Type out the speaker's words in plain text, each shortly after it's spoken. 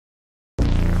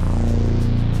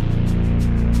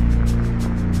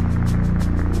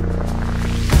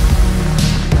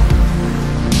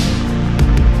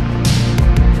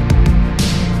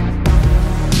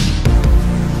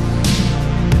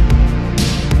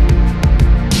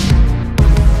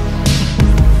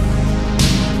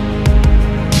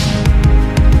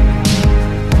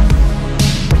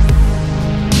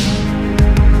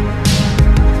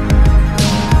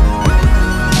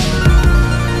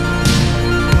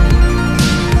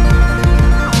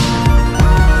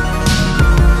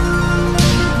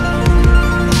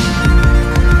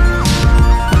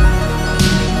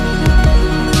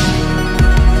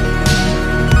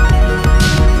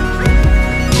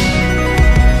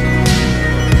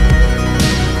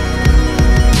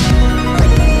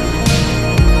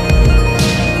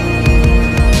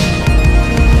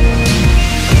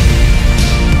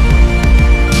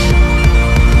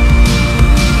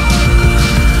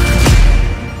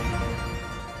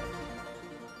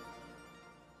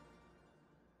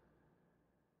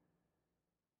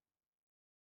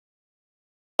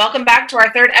Welcome back to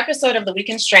our third episode of The Week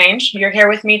in Strange. You're here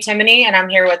with me, Timony, and I'm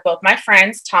here with both my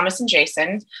friends, Thomas and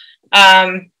Jason.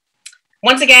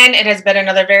 Once again, it has been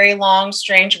another very long,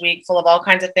 strange week full of all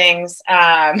kinds of things.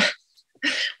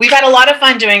 We've had a lot of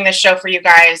fun doing this show for you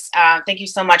guys. Thank you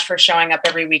so much for showing up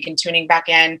every week and tuning back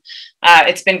in.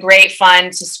 It's been great fun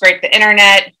to scrape the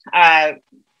internet,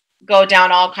 go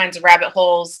down all kinds of rabbit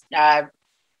holes,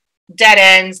 dead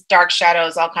ends, dark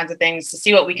shadows, all kinds of things to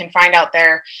see what we can find out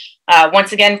there.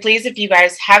 Once again, please, if you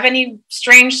guys have any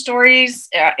strange stories,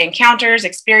 encounters,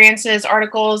 experiences,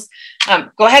 articles,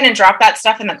 go ahead and drop that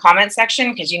stuff in the comment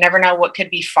section, because you never know what could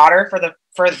be fodder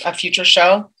for a future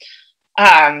show.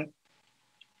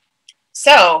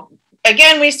 So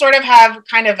again, we sort of have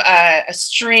kind of a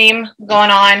stream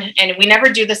going on, and we never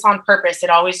do this on purpose. It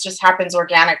always just happens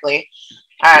organically.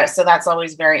 So that's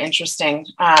always very interesting.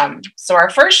 So our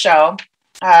first show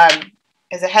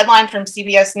is a headline from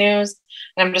CBS News,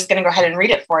 and I'm just going to go ahead and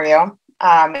read it for you.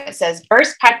 It says,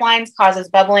 burst pipelines causes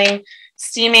bubbling,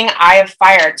 steaming eye of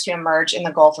fire to emerge in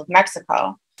the Gulf of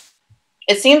Mexico.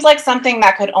 It seems like something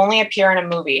that could only appear in a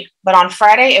movie, but on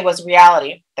Friday it was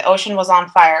reality. The ocean was on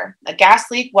fire. A gas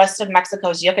leak west of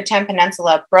Mexico's Yucatan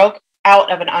Peninsula broke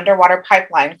out of an underwater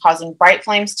pipeline, causing bright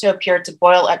flames to appear to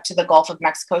boil up to the Gulf of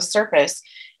Mexico's surface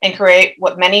and create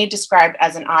what many described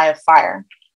as an eye of fire.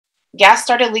 Gas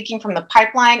started leaking from the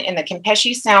pipeline in the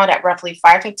Campeche Sound at roughly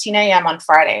 5:15 a.m. on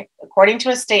Friday, according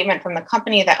to a statement from the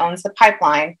company that owns the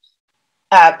pipeline,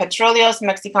 Petróleos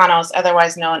Mexicanos,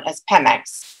 otherwise known as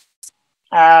Pemex.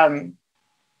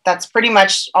 That's pretty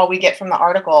much all we get from the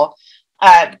article.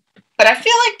 But I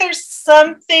feel like there's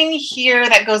something here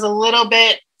that goes a little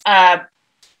bit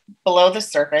below the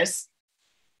surface,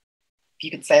 if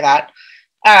you could say that.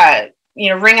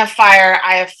 Ring of fire,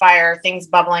 eye of fire, things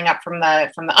bubbling up from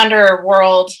the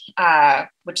underworld,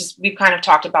 which is, we've kind of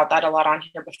talked about that a lot on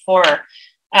here before.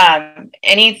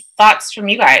 Any thoughts from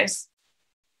you guys?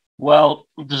 Well,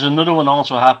 there's another one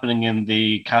also happening in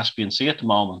the Caspian Sea at the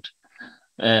moment,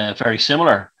 very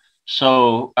similar.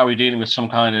 So are we dealing with some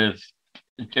kind of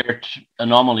Earth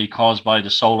anomaly caused by the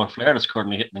solar flare that's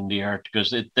currently hitting the Earth?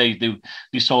 Because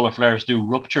these solar flares do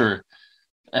rupture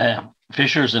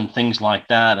fissures and things like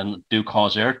that, and do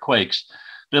cause earthquakes.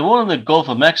 The one in the Gulf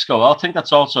of Mexico, I think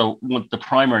that's also the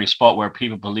primary spot where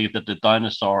people believe that the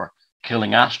dinosaur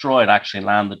killing asteroid actually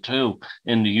landed too,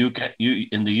 in the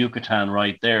Yucatan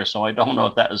right there. So I don't know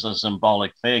if that is a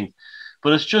symbolic thing,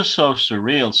 but it's just so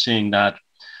surreal seeing that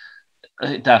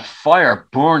fire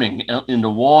burning in the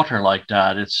water like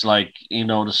that. It's like,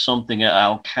 there's something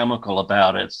alchemical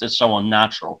about it. It's so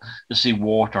unnatural to see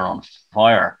water on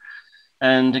fire.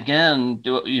 And again,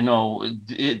 I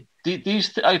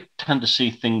tend to see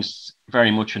things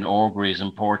very much in auguries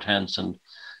and portents and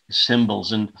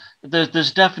symbols. And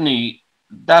there's definitely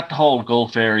that whole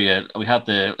Gulf area. We have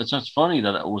it's just funny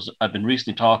that I've been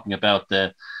recently talking about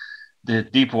the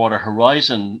Deepwater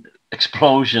Horizon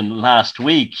explosion last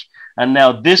week. And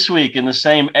now this week in the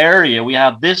same area, we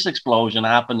have this explosion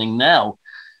happening now.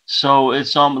 So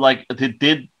it's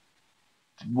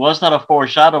was that a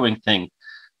foreshadowing thing?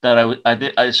 That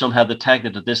I somehow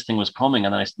detected that this thing was coming,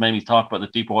 and then it made me talk about the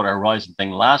Deepwater Horizon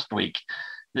thing last week.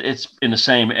 It's in the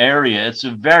same area. It's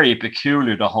very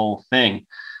peculiar, the whole thing.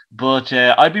 But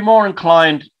I'd be more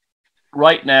inclined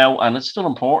right now, and it's still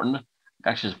important.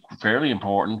 Actually, it's fairly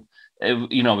important.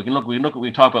 We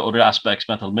can talk about other aspects,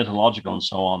 mythological and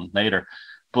so on later.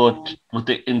 But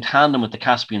in tandem with the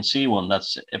Caspian Sea one,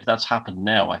 if that's happened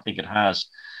now, I think it has.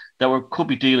 That we could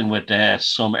be dealing with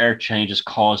some earth changes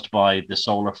caused by the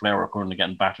solar flare we're currently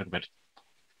getting battered with.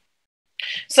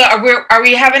 So are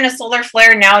we having a solar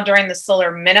flare now during the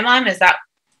solar minimum? Is that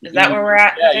where we're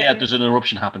at? Yeah. There's an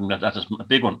eruption happening. That is a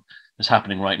big one. It's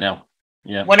happening right now.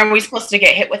 Yeah. When are we supposed to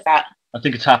get hit with that? I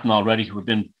think it's happened already.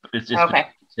 It's okay.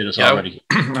 Hit us already.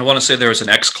 I want to say there was an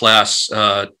X class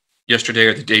yesterday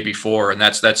or the day before, and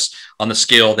that's on the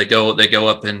scale. They go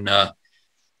up in.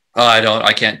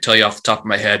 I can't tell you off the top of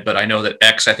my head, but I know that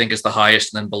X, I think, is the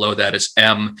highest, and then below that is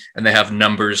M, and they have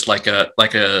numbers like a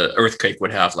earthquake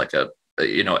would have, like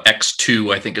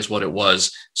X2, I think is what it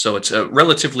was. So it's a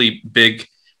relatively big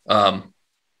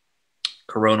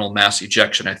coronal mass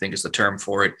ejection, I think is the term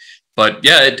for it. But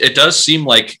yeah, it does seem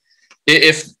like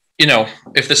if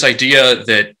this idea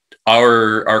that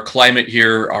our climate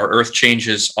here, our Earth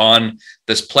changes on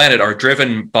this planet are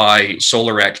driven by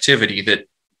solar activity, that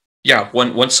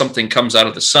once something comes out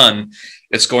of the sun,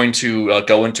 it's going to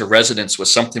go into resonance with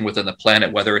something within the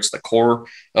planet, whether it's the core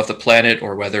of the planet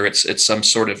or whether it's some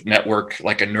sort of network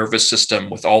like a nervous system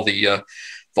with all the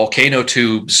volcano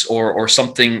tubes or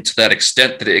something to that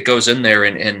extent that it goes in there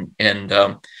and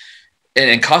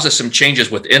and causes some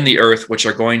changes within the earth, which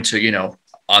are going to, you know,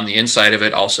 on the inside of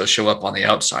it also show up on the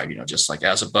outside, you know, just like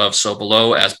as above, so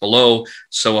below, as below,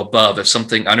 so above. If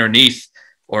something underneath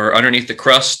the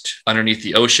crust, underneath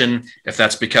the ocean, if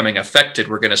that's becoming affected,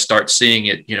 we're going to start seeing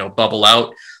it, you know, bubble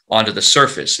out onto the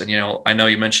surface. And, you know, I know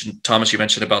you mentioned, Thomas, you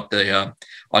mentioned about the,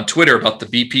 on Twitter about the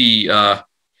BP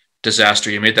disaster.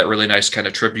 You made that really nice kind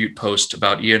of tribute post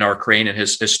about Ian R. Crane and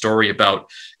his story about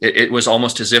it. It was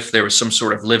almost as if there was some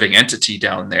sort of living entity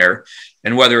down there.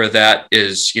 And whether that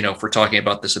is, you know, if we're talking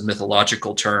about this in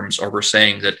mythological terms, or we're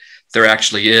saying that there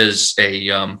actually is a,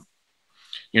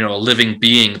 you know, a living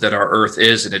being that our Earth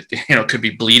is, and it, you know, could be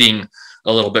bleeding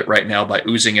a little bit right now by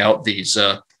oozing out these,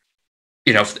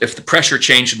 you know, if the pressure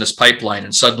changed in this pipeline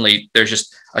and suddenly there's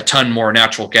just a ton more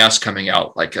natural gas coming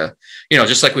out, like a, you know,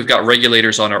 just like we've got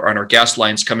regulators on our gas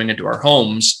lines coming into our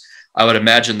homes, I would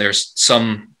imagine there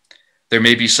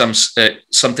may be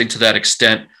something to that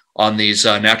extent on these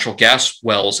natural gas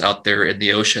wells out there in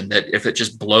the ocean, that if it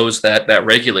just blows that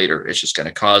regulator, it's just going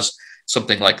to cause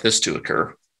something like this to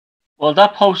occur. Well,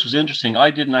 that post was interesting.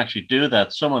 I didn't actually do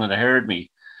that. Someone had heard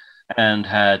me and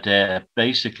had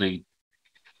basically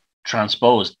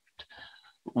transposed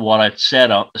what I'd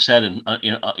said in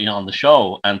you know, on the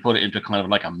show, and put it into kind of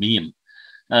like a meme.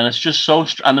 And it's just so,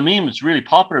 and the meme is really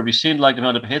popular. We've seen like the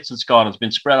amount of hits it's got. It's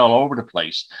been spread all over the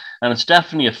place, and it's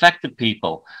definitely affected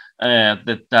people.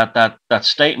 That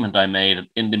statement I made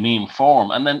in the meme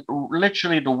form, and then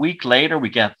literally the week later we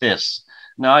get this.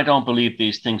 Now, I don't believe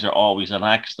these things are always an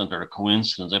accident or a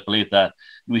coincidence. I believe that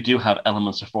we do have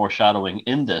elements of foreshadowing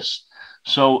in this.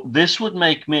 So this would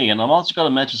make me, and I'm also going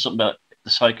to mention something about the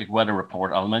psychic weather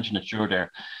report. I'll mention it through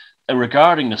there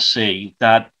regarding the sea,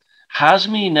 that has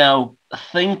me now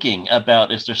thinking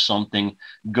about, is there something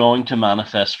going to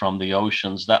manifest from the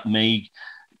oceans that may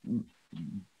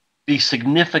be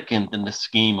significant in the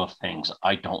scheme of things?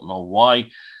 I don't know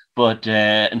why, but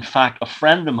in fact, a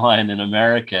friend of mine in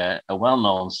America, a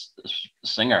well-known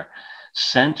singer,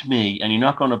 sent me, and you're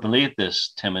not going to believe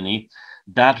this, Timony,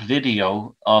 that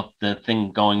video of the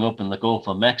thing going up in the Gulf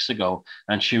of Mexico,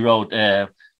 and she wrote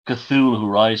Cthulhu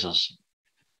Rises.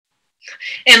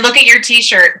 And look at your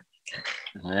t-shirt.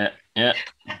 Yeah.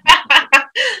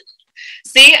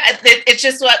 See, it's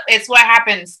just what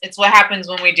happens. It's what happens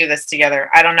when we do this together.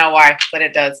 I don't know why, but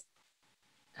it does.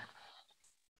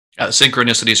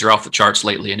 Synchronicities are off the charts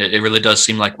lately, and it really does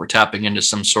seem like we're tapping into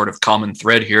some sort of common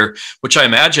thread here, which I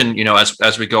imagine, you know,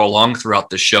 as we go along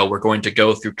throughout the show, we're going to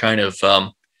go through kind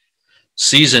of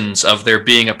seasons of there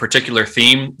being a particular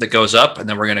theme that goes up, and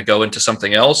then we're going to go into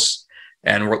something else,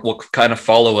 and we'll kind of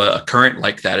follow a current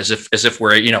like that, as if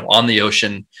we're, you know, on the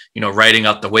ocean, you know, riding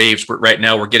out the waves. But right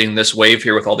now we're getting this wave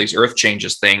here with all these earth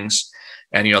changes things,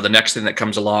 and, you know, the next thing that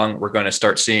comes along, we're going to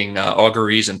start seeing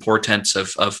auguries and portents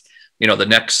of you know, the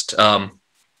next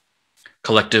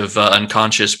collective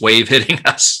unconscious wave hitting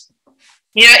us.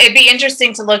 You know, it'd be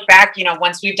interesting to look back, you know,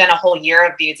 once we've done a whole year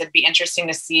of these, it'd be interesting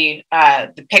to see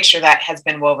the picture that has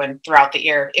been woven throughout the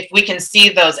year. If we can see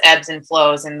those ebbs and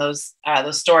flows and those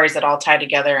stories that all tie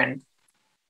together. And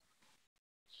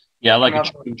yeah, like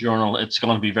a journal, it's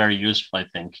going to be very useful, I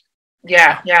think.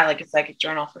 Yeah, like a psychic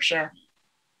journal for sure.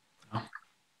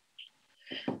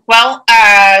 Well,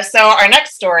 so our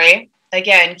next story,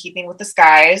 again, keeping with the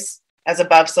skies, as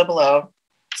above, so below,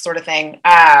 sort of thing.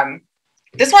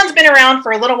 This one's been around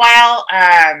for a little while.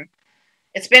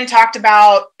 It's been talked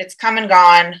about. It's come and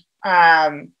gone.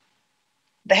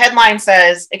 The headline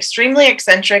says, extremely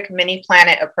eccentric mini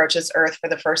planet approaches Earth for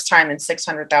the first time in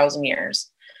 600,000 years.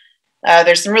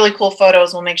 There's some really cool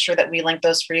photos. We'll make sure that we link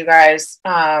those for you guys.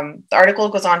 The article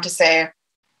goes on to say,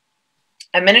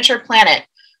 a miniature planet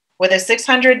with a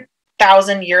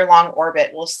 600,000-year-long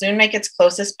orbit will soon make its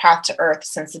closest path to Earth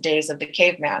since the days of the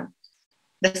caveman.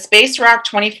 The space rock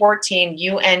 2014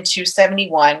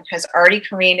 UN-271 has already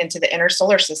careened into the inner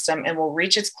solar system and will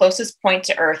reach its closest point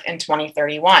to Earth in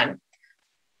 2031.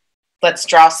 Let's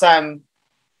draw some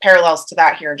parallels to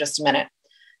that here in just a minute.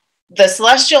 The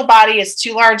celestial body is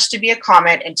too large to be a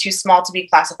comet and too small to be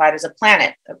classified as a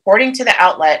planet, according to the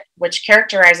outlet, which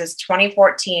characterizes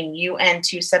 2014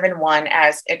 UN-271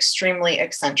 as extremely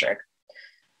eccentric.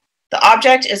 The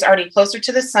object is already closer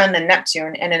to the sun than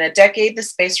Neptune, and in a decade, the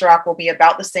space rock will be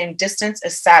about the same distance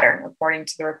as Saturn, according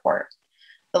to the report.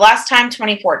 The last time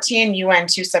 2014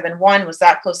 UN-271 was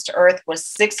that close to Earth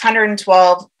was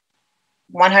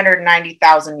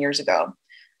 190,000 years ago,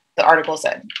 the article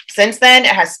said. Since then,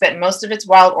 it has spent most of its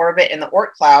wild orbit in the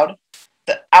Oort cloud,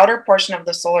 the outer portion of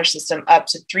the solar system up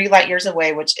to 3 light years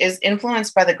away, which is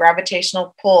influenced by the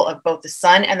gravitational pull of both the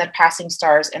sun and the passing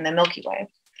stars in the Milky Way.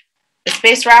 The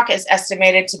space rock is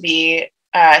estimated to be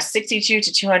 62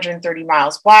 to 230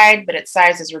 miles wide, but its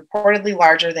size is reportedly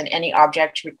larger than any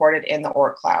object recorded in the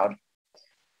Oort cloud.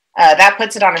 That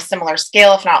puts it on a similar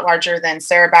scale, if not larger, than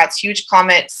Cerebat's huge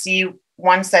comet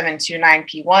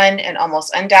C1729P1, and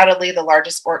almost undoubtedly the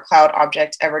largest Oort cloud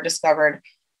object ever discovered,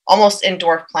 almost in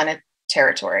dwarf planet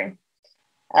territory.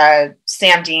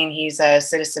 Sam Dean, he's a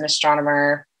citizen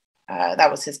astronomer.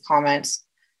 That was his comment.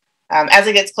 As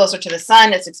it gets closer to the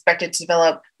sun, it's expected to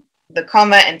develop the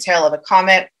coma and tail of a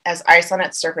comet as ice on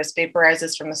its surface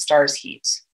vaporizes from the star's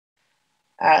heat.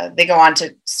 They go on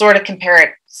to sort of compare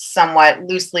it somewhat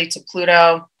loosely to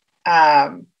Pluto.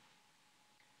 Yeah,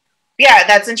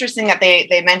 that's interesting that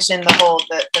they mentioned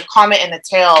the comet and the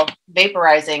tail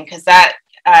vaporizing, because that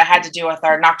had to do with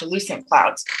our noctilucent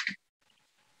clouds,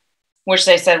 which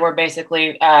they said were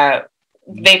basically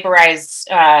vaporized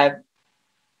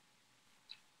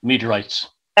meteorites.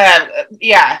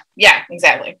 Yeah,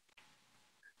 exactly.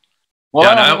 Well,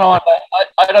 I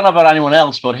don't know about anyone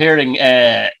else, but hearing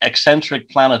eccentric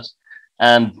planet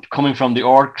and coming from the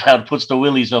Oort cloud puts the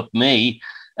willies up me.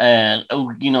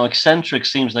 Eccentric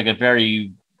seems like a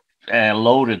very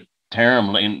loaded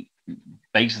term.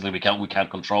 Basically, we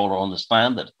can't control or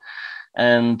understand it.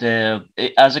 And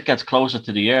as it gets closer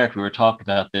to the Earth, we were talking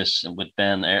about this with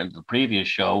Ben in the previous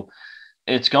show.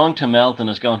 It's going to melt and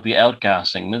it's going to be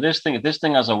outgassing. Now, this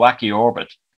thing has a wacky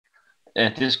orbit.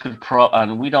 This could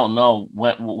and we don't know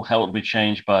how it will be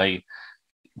changed by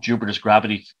Jupiter's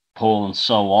gravity pull and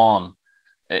so on.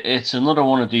 It's another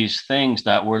one of these things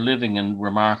that we're living in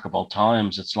remarkable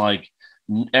times. It's like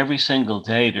every single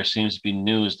day there seems to be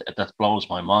news that blows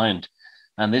my mind,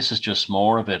 and this is just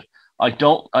more of it. I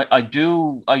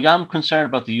am concerned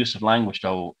about the use of language,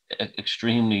 though.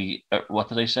 Extremely, what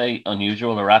do they say?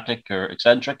 Unusual, erratic, or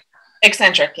eccentric?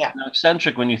 Eccentric, yeah. Now,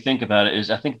 eccentric, when you think about it,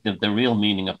 is I think the real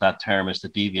meaning of that term is to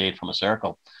deviate from a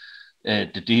circle, to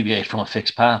deviate from a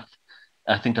fixed path.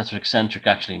 I think that's what eccentric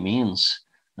actually means.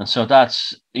 And so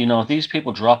that's, these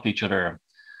people drop each other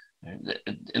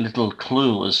little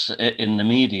clues in the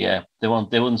media. They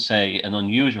wouldn't say an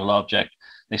unusual object.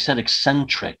 They said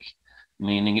eccentric,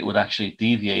 meaning it would actually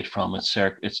deviate from its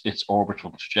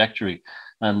orbital trajectory.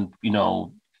 And,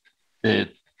 the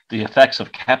effects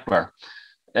of Kepler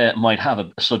might have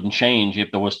a sudden change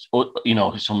if there was,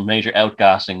 some major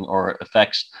outgassing or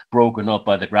effects broken up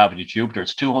by the gravity of Jupiter.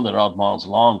 It's 200 odd miles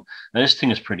long. Now, this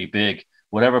thing is pretty big.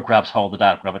 Whatever grabs hold of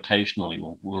that gravitationally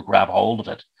will grab hold of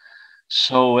it.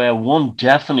 So one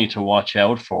definitely to watch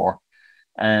out for.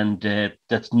 And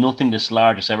that's nothing this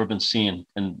large has ever been seen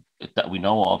that we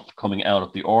know of coming out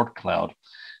of the Oort cloud.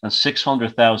 And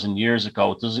 600,000 years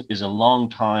ago is a long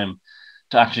time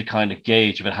to actually kind of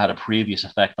gauge if it had a previous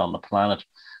effect on the planet.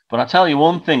 But I'll tell you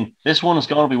one thing, this one is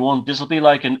going to be one, this will be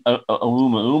like an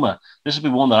Oumuamua. This will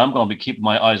be one that I'm going to be keeping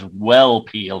my eyes well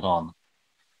peeled on.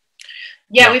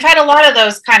 Yeah, we've had a lot of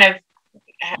those kind of,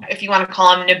 if you want to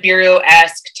call them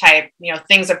Nibiru-esque type,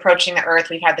 things approaching the Earth.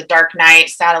 We've had the Dark Knight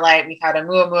satellite. We've had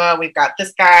Oumuamua. We've got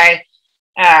this guy.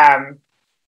 There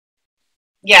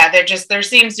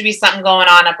seems to be something going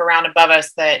on up around above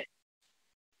us that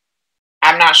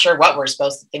I'm not sure what we're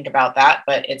supposed to think about that,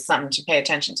 but it's something to pay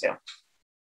attention to.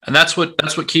 And that's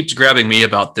what keeps grabbing me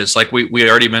about this. Like we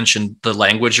already mentioned the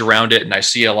language around it, and I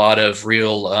see a lot of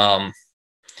real,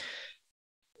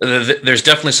 there's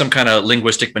definitely some kind of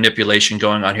linguistic manipulation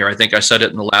going on here. I think I said it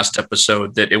in the last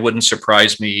episode that it wouldn't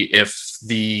surprise me if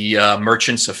the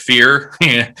merchants of fear,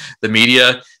 the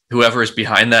media, whoever is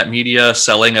behind that media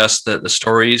selling us the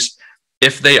stories,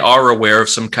 if they are aware of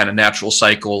some kind of natural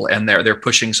cycle and they're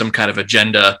pushing some kind of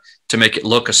agenda to make it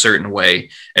look a certain way.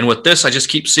 And with this, I just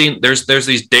keep seeing there's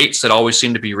these dates that always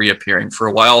seem to be reappearing. For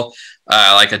a while,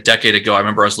 like a decade ago, I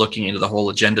remember I was looking into the whole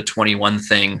Agenda 21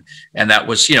 thing, and that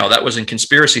was in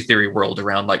conspiracy theory world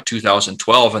around like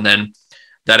 2012. And then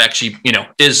that actually,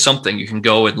 is something you can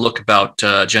go and look about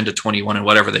Agenda 21 and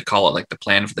whatever they call it, like the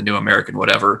plan for the new American,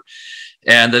 whatever.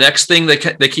 And the next thing they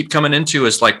keep coming into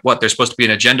is like what they're supposed to be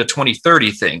an Agenda 2030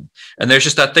 thing. And there's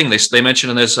just that thing they mentioned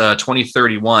in this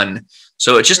 2031.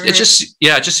 So it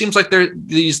just seems like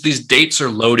these dates are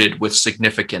loaded with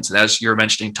significance. And as you're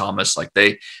mentioning, Thomas, like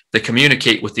they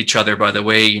communicate with each other by the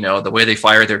way, the way they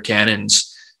fire their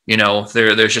cannons,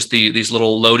 there's just these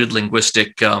little loaded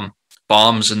linguistic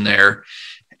bombs in there.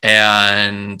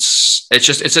 And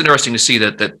it's interesting to see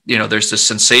that there's this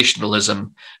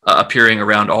sensationalism appearing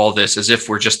around all this as if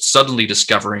we're just suddenly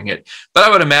discovering it. But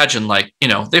I would imagine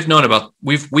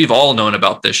we've all known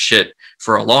about this shit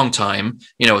for a long time.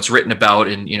 It's written about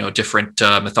in different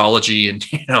mythology and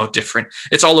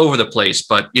it's all over the place.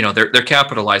 But they're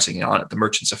capitalizing on it. The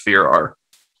merchants of fear are.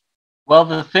 Well,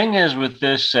 the thing is with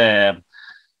this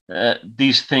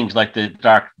these things like the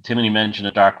Timony mentioned,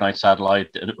 a dark night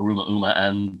satellite, Oumuamua,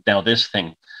 and now this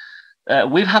thing.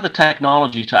 We've had the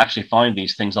technology to actually find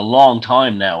these things a long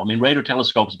time now. I mean, radar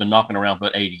telescopes have been knocking around for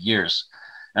about 80 years,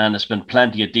 and there's been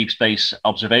plenty of deep space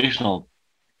observational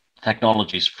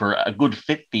technologies for a good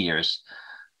 50 years.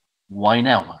 Why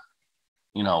now?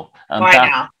 You know, and why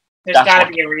now? There's got to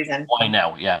be a reason. Why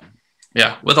now? Yeah.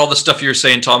 Yeah, with all the stuff you're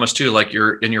saying, Thomas, too, like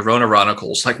you're in your own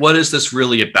Chronicles, like what is this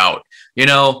really about? You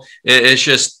know, it's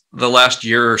just the last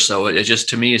year or so. It just,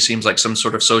 to me, it seems like some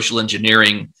sort of social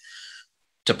engineering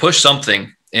to push something.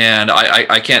 And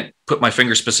I can't put my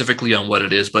finger specifically on what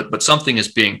it is, but something is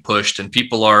being pushed, and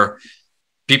people are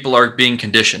being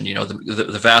conditioned. You know,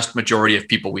 the vast majority of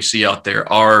people we see out there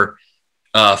are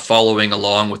following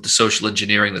along with the social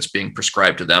engineering that's being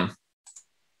prescribed to them.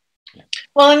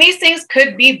 Well, and these things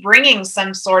could be bringing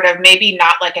some sort of, maybe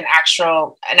not like an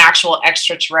actual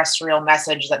extraterrestrial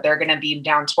message that they're going to beam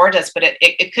down towards us, but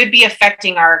it could be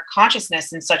affecting our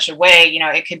consciousness in such a way. You know,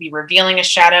 it could be revealing a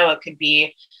shadow. It could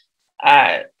be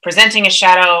presenting a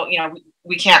shadow. You know,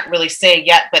 we can't really say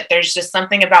yet, but there's just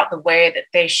something about the way that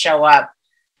they show up.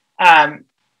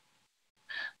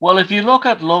 Well, if you look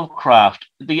at Lovecraft,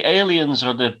 the aliens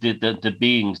or the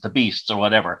beings, the beasts or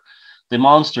whatever, the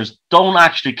monsters don't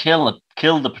actually kill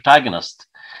the protagonist.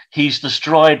 He's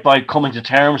destroyed by coming to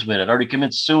terms with it, or he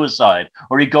commits suicide,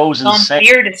 or he goes insane.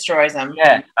 Fear destroys him.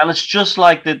 Yeah, and it's just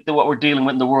like what we're dealing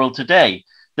with in the world today.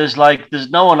 There's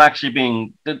no one actually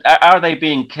being. Are they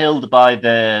being killed by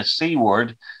the C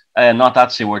word, not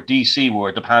that C word, DC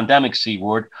word, the pandemic C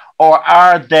word, or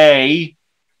are they?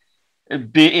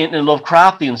 In a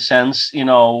Lovecraftian sense, you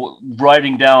know,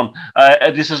 writing down,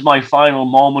 this is my final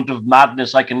moment of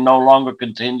madness, I can no longer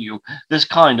continue, this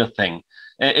kind of thing.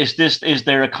 Is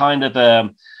there a kind of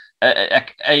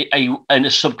a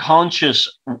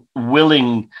subconscious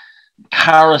willing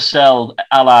carousel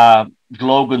a la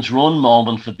Logan's Run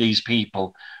moment for these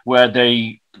people, where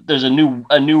there's a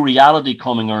new reality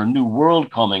coming, or a new world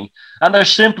coming, and they're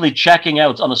simply checking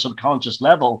out on a subconscious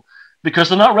level because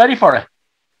they're not ready for it.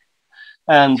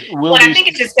 And I think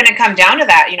it's just going to come down to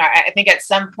that. You know, I think at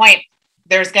some point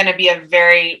there's going to be a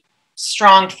very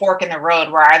strong fork in the road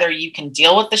where either you can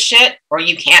deal with the shit or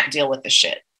you can't deal with the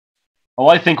shit. Oh,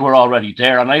 I think we're already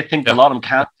there. And I think a lot of them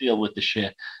can't deal with the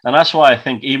shit. And that's why I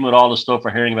think even with all the stuff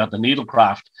we're hearing about the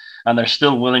needlecraft, and they're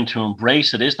still willing to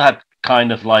embrace it, is that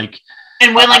kind of like...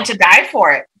 And willing to die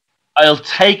for it. I'll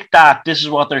take that. This is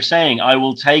what they're saying. I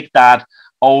will take that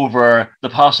over the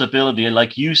possibility,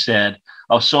 like you said,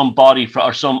 of some body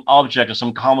or some object or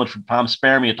some comet from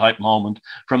panspermia type moment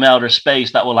from outer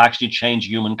space that will actually change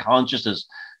human consciousness,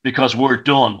 because we're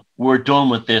done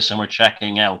with this and we're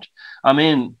checking out. I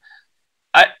mean,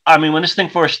 when this thing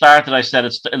first started, I said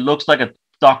it looks like a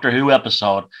Doctor Who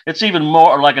episode. It's even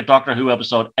more like a Doctor Who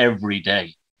episode every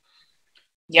day.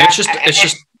 Yeah,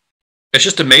 it's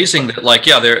just amazing that, like,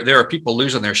 yeah, there are people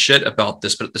losing their shit about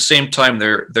this, but at the same time,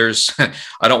 there's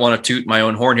I don't want to toot my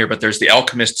own horn here, but there's the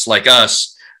alchemists like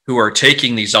us who are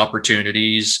taking these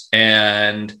opportunities,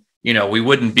 and you know, we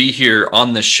wouldn't be here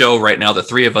on this show right now, the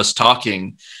three of us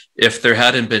talking, if there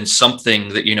hadn't been something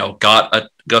that, you know, got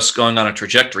us going on a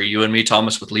trajectory. You and me,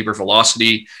 Thomas, with Liber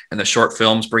Velocity and the short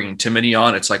films, bringing Timony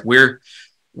on. It's like we're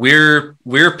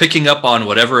picking up on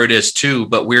whatever it is too,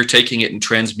 but we're taking it and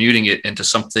transmuting it into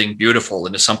something beautiful,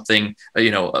 into something,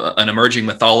 you know, an emerging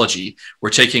mythology. We're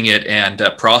taking it and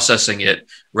processing it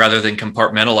rather than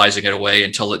compartmentalizing it away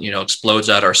until it, you know, explodes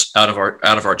out of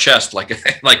our chest, like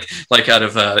out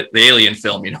of the Alien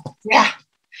film, you know.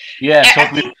 Yeah.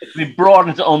 So we brought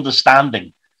into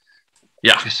understanding.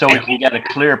 Yeah. So we can get a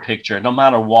clear picture, no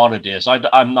matter what it is.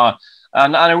 I'm not.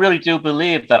 And I really do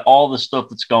believe that all the stuff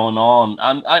that's going on,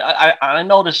 and I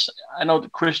know the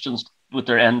Christians with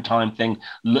their end time thing,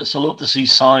 so love to see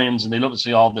signs and they love to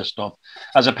see all this stuff.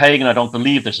 As a pagan, I don't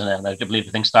believe there's an end. I believe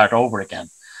things start over again.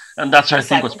 And that's, I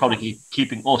think, what's probably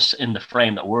keeping us in the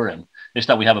frame that we're in, is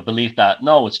that we have a belief that,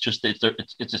 no, it's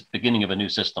the beginning of a new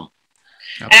system.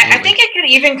 Absolutely. And I think it could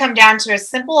even come down to as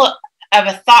simple of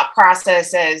a thought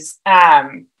process as,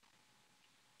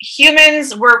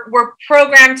 humans, we're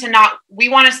programmed to we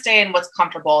want to stay in what's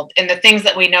comfortable, in the things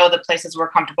that we know, the places we're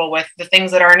comfortable with, the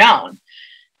things that are known.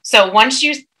 So once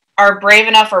you are brave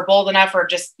enough or bold enough, or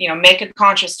just, you know, make a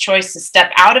conscious choice to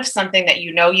step out of something that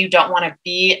you know you don't want to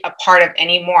be a part of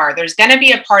anymore, there's going to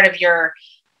be a part of your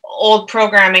old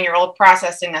programming, your old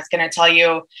processing that's going to tell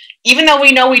you, even though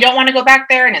we know we don't want to go back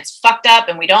there and it's fucked up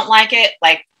and we don't like it,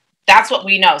 like, that's what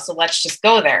we know. So let's just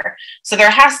go there. So there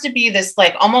has to be this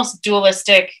like almost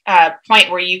dualistic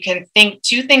point where you can think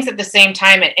two things at the same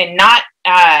time and not,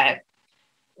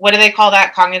 what do they call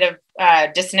that? Cognitive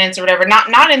dissonance or whatever.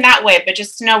 Not in that way, but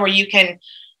just to know where you can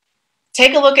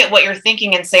take a look at what you're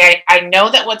thinking and say, I know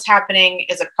that what's happening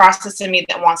is a process in me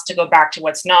that wants to go back to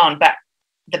what's known. But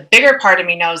the bigger part of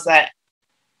me knows that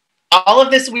all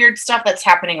of this weird stuff that's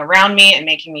happening around me and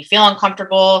making me feel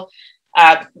uncomfortable,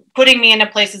 putting me into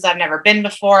places I've never been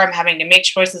before, I'm having to make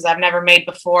choices I've never made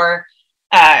before.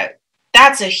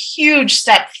 That's a huge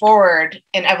step forward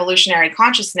in evolutionary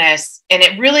consciousness. And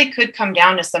it really could come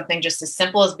down to something just as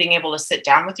simple as being able to sit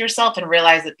down with yourself and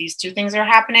realize that these two things are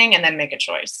happening and then make a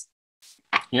choice.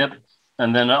 Yep.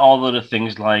 And then all other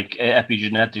things like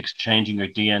epigenetics, changing your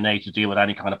DNA to deal with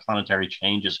any kind of planetary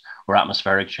changes or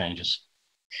atmospheric changes.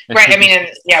 Right. I mean,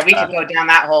 we could go down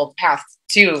that whole path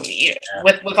too,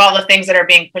 with all the things that are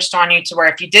being pushed on you, to where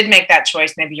if you did make that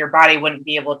choice, maybe your body wouldn't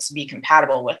be able to be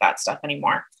compatible with that stuff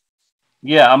anymore.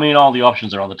 Yeah, I mean, all the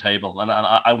options are on the table, and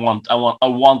I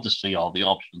want to see all the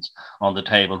options on the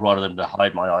table rather than to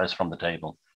hide my eyes from the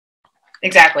table.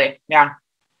 Exactly. Yeah.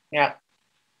 Yeah.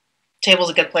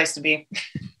 Table's a good place to be.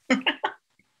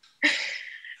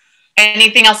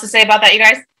 Anything else to say about that, you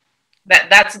guys?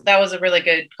 That was a really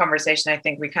good conversation. I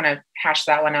think we kind of hashed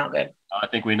that one out good. I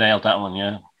think we nailed that one.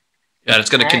 Yeah. Yeah,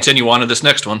 it's going to continue on to this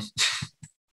next one.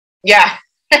 Yeah,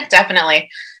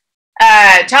 definitely.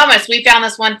 Thomas, we found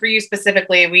this one for you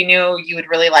specifically. We knew you would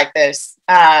really like this.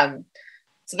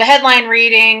 So the headline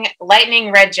reading: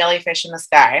 lightning red jellyfish in the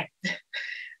sky.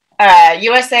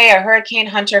 USA, a hurricane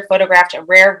hunter photographed a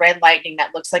rare red lightning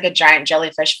that looks like a giant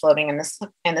jellyfish floating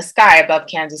in the sky above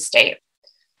Kansas State.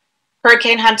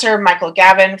 Hurricane hunter Michael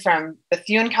Gavin from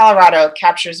Bethune, Colorado,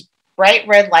 captures bright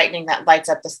red lightning that lights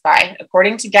up the sky.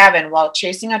 According to Gavin, while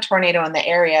chasing a tornado in the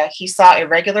area, he saw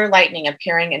irregular lightning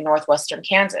appearing in northwestern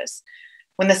Kansas.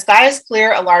 When the sky is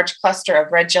clear, a large cluster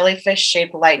of red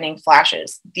jellyfish-shaped lightning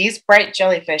flashes. These bright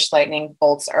jellyfish lightning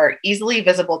bolts are easily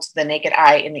visible to the naked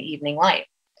eye in the evening light.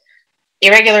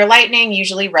 Irregular lightning,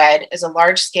 usually red, is a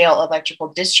large-scale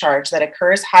electrical discharge that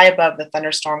occurs high above the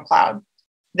thunderstorm cloud.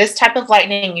 This type of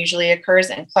lightning usually occurs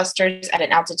in clusters at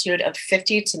an altitude of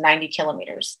 50 to 90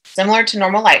 kilometers. Similar to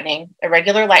normal lightning,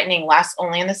 irregular lightning lasts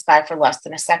only in the sky for less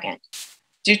than a second.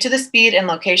 Due to the speed and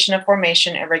location of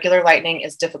formation, irregular lightning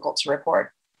is difficult to record.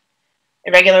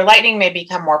 Irregular lightning may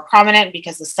become more prominent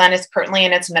because the sun is currently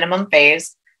in its minimum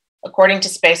phase, according to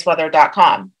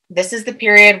spaceweather.com. This is the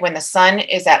period when the sun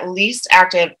is the least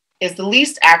active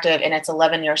in its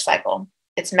 11-year cycle.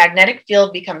 Its magnetic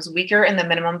field becomes weaker in the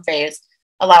minimum phase,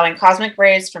 allowing cosmic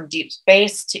rays from deep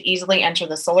space to easily enter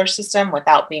the solar system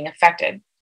without being affected.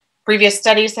 Previous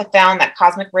studies have found that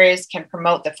cosmic rays can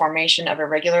promote the formation of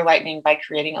irregular lightning by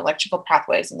creating electrical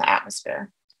pathways in the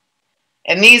atmosphere.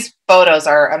 And these photos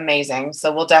are amazing,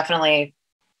 so we'll definitely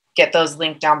get those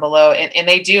linked down below. And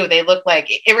they look like,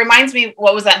 it reminds me,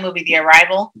 what was that movie, The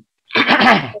Arrival? It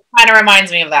kind of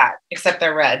reminds me of that, except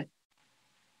they're red.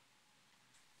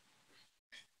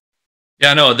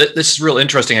 Yeah, no, this is real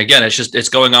interesting. Again, it's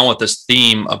going on with this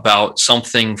theme about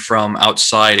something from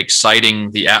outside exciting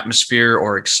the atmosphere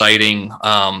or exciting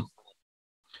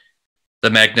the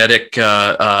magnetic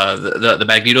the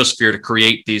magnetosphere to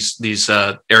create these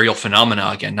aerial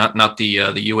phenomena. Again, not the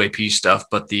UAP stuff,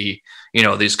 but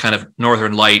these kind of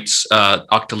northern lights,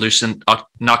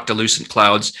 noctilucent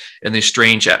clouds, and these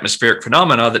strange atmospheric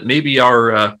phenomena that maybe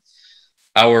our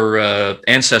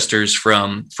ancestors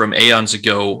from aeons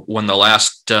ago, when the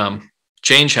last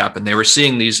change happened, they were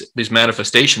seeing these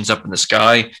manifestations up in the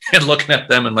sky and looking at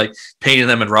them and like painting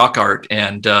them in rock art.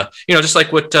 And, just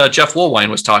like what Jeff Woolwine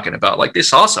was talking about, like they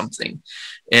saw something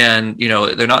and,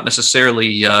 they're not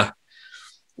necessarily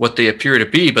what they appear to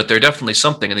be, but they're definitely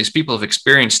something. And these people have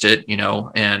experienced it,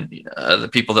 and the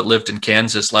people that lived in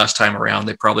Kansas last time around,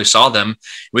 they probably saw them.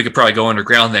 We could probably go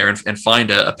underground there and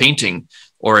find a painting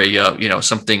or a,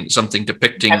 something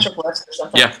depicting Petroglyphs or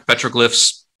something. Yeah,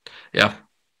 petroglyphs. Yeah.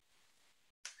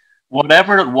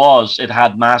 Whatever it was, it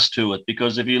had mass to it,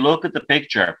 because if you look at the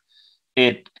picture,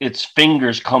 it's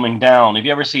fingers coming down. If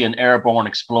you ever see an airborne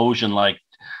explosion, like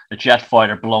a jet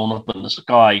fighter blown up in the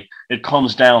sky, it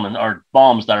comes down, or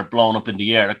bombs that are blown up in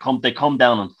the air, they come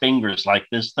down in fingers like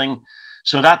this thing.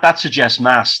 So that suggests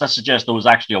mass. That suggests there was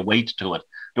actually a weight to it.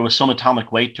 There was some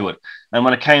atomic weight to it. And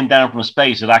when it came down from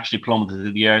space, it actually plummeted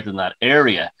to the earth in that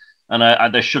area.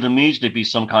 And there should immediately be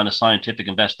some kind of scientific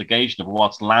investigation of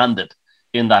what's landed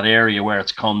in that area where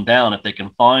it's come down, if they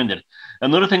can find it.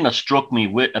 Another thing that struck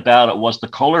me about it was the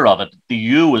color of it. The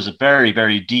U is very,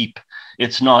 very deep.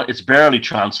 It's barely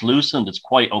translucent. It's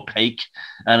quite opaque,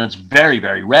 and it's very,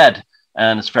 very red,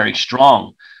 and it's very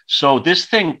strong. So this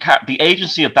thing, the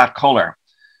agency of that color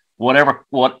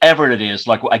whatever it is,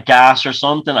 like a gas or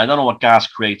something. I don't know what gas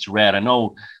creates red. I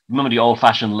know, remember the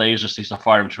old-fashioned lasers used to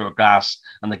fire them through a gas,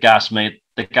 and the gas made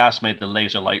the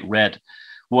laser light red.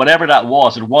 Whatever that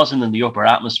was, it wasn't in the upper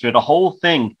atmosphere. The whole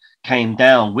thing came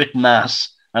down with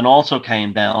mass, and also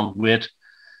came down with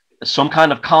some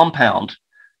kind of compound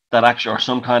that actually, or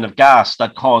some kind of gas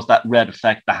that caused that red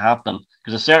effect to happen.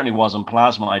 Because it certainly wasn't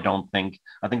plasma, I don't think.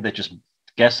 I think they're just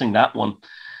guessing that one.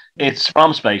 It's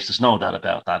from space. There's no doubt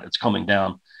about that. It's coming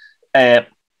down. Has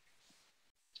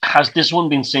this one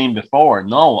been seen before?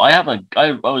 No, I haven't.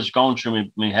 I was going through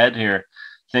my head here,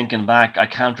 thinking back. I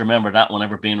can't remember that one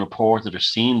ever being reported or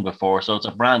seen before. So it's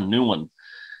a brand new one.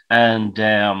 And,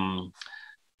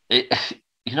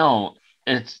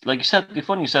 it's like you said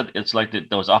before, you said it's like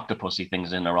those octopusy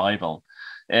things in Arrival.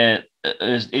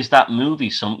 Is that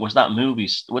movie was that movie?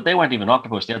 Well, they weren't even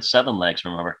octopus. They had 7 legs,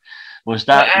 remember? Was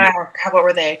that what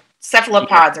were they?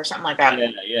 Cephalopods or something like that.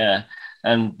 Yeah.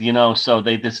 And so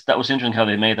that was interesting how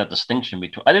they made that distinction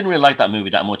between. I didn't really like that movie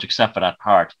that much, except for that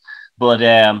part. But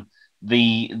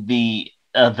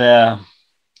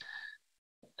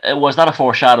was that a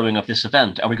foreshadowing of this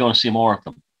event? Are we going to see more of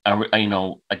them?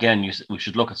 Again, we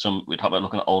should look at we talk about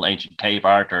looking at old ancient cave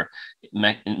art or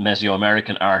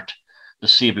Mesoamerican art to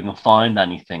see if we can find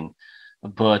anything.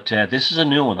 But this is a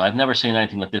new one. I've never seen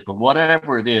anything like this. But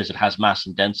whatever it is, it has mass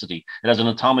and density. It has an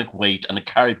atomic weight, and it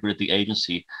carried with the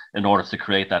agency in order to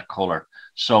create that color.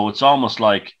 So it's almost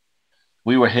like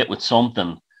we were hit with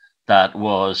something that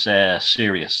was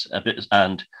serious a bit,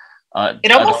 and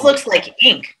it almost looks like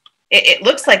ink. It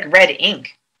looks like red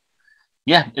ink.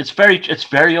 Yeah, it's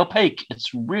very opaque.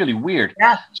 It's really weird.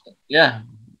 Yeah.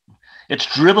 It's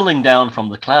dribbling down from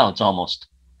the clouds almost.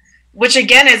 Which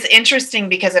again is interesting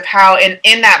because of how in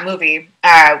that movie,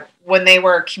 when they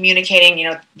were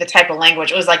communicating, the type of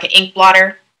language, it was like an ink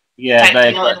blotter. Yeah, and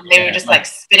they would just like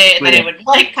spit it, and then it would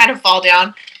like kind of fall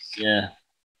down. Yeah.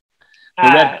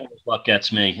 The red is what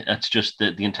gets me. That's just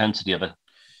the intensity of it.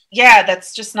 Yeah,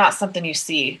 that's just not something you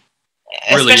see,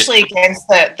 Really? Especially against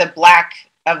the black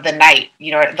of the night,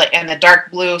 like and the dark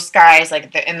blue skies,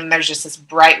 and then there's just this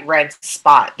bright red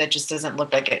spot that just doesn't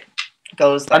look like it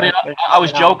goes there. I mean, I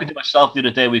was joking to myself the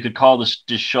other day, we could call this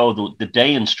show the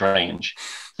day in Strange.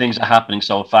 Things are happening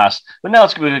so fast. But now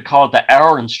we could call it the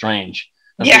hour in Strange.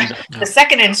 Yeah, the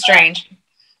second in Strange.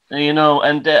 And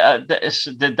another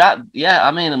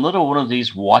one of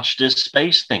these watch this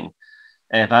space thing.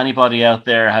 If anybody out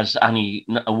there has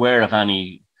aware of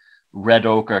any red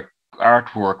ochre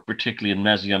artwork, particularly in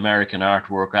Mesoamerican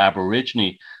artwork,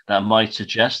 Aborigine, that might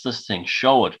suggest this thing,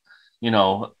 show it.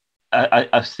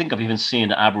 I think I've even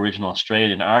seen Aboriginal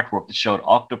Australian artwork that showed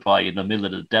octopi in the middle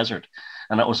of the desert,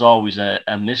 and that was always a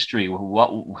mystery.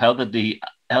 How did they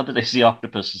see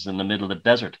octopuses in the middle of the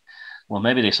desert? Well,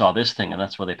 maybe they saw this thing, and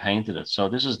that's why they painted it. So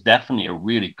this is definitely a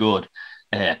really good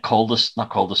not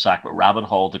cul-de-sac, but rabbit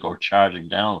hole to go charging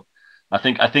down. I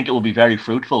think it will be very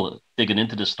fruitful digging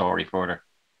into this story further.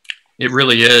 It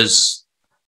really is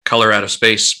color out of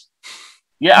space.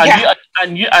 Yeah.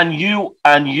 And you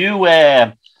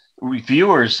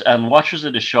reviewers and watchers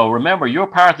of the show, remember, you're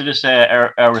part of this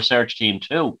our research team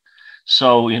too.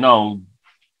 So,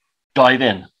 dive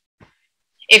in.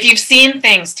 If you've seen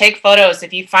things, take photos.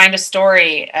 If you find a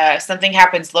story, something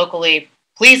happens locally,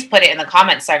 please put it in the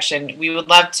comment section. We would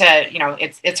love to,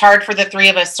 it's hard for the 3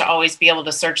 of us to always be able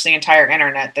to search the entire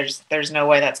internet. There's no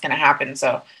way that's going to happen.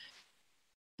 So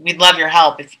we'd love your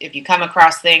help. If you come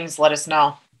across things, let us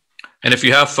know. And if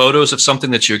you have photos of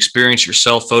something that you experience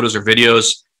yourself, photos or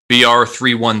videos,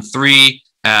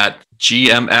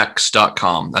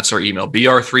 br313@gmx.com. That's our email,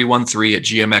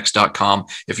 br313@gmx.com.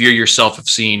 If you yourself have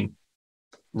seen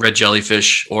red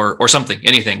jellyfish or something,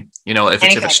 anything, if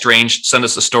it's strange, send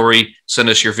us a story, send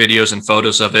us your videos and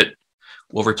photos of it.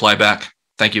 We'll reply back.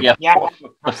 Thank you. Yeah.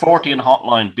 The Fortean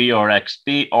hotline,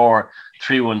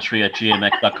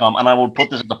 br313@gmx.com. And I will put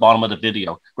this at the bottom of the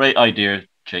video. Great idea,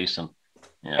 Jason.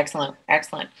 Yeah. Excellent.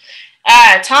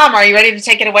 Tom, are you ready to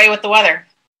take it away with the weather?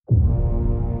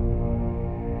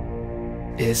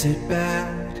 Is it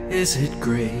bad? Is it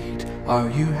great? Are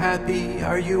you happy?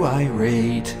 Are you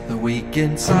irate? The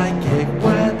weekend psychic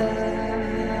weather.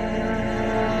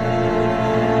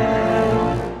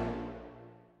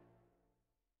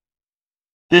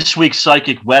 This week's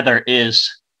psychic weather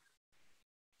is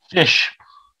fish.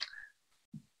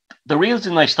 The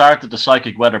reason I started the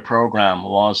psychic weather program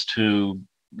was to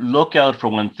look out for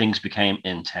when things became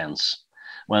intense,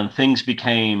 when things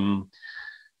became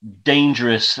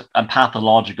dangerous and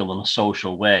pathological in a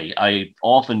social way. I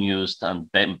often used and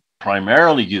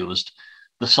primarily used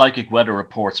the psychic weather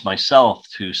reports myself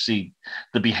to see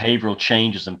the behavioral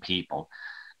changes in people.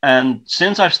 And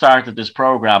since I've started this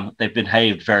program, they've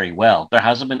behaved very well. There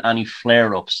hasn't been any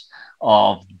flare-ups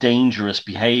of dangerous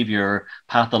behavior,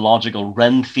 pathological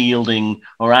Renfielding,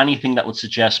 or anything that would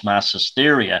suggest mass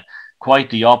hysteria.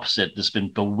 Quite the opposite. There's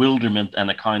been bewilderment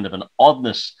and a kind of an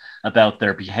oddness about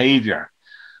their behavior.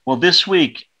 Well, this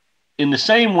week, in the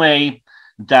same way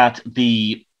that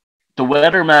the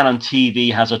weatherman on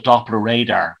TV has a Doppler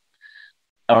radar,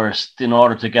 or in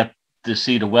order to get to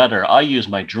see the weather, I use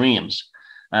my dreams.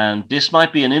 And this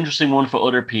might be an interesting one for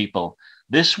other people.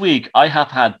 This week, I have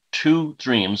had three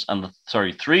dreams,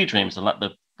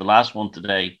 the last one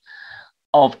today,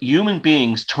 of human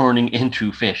beings turning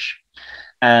into fish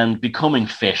and becoming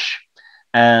fish.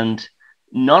 And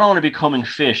not only becoming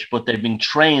fish, but they're being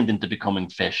trained into becoming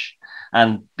fish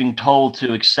and being told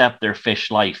to accept their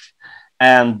fish life.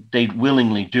 And they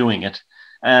willingly doing it.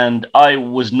 And I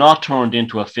was not turned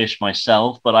into a fish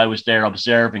myself, but I was there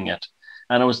observing it.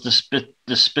 And it was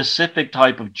the specific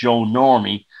type of Joe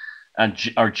Normie,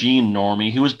 or Gene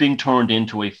Normie, who was being turned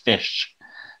into a fish.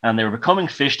 And they were becoming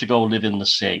fish to go live in the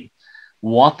sea.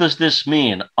 What does this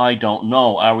mean? I don't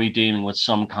know. Are we dealing with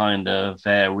some kind of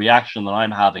reaction that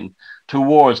I'm having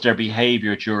towards their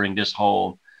behavior during this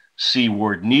whole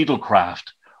seaward needlecraft?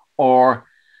 Or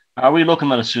are we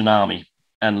looking at a tsunami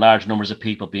and large numbers of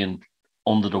people being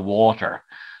under the water?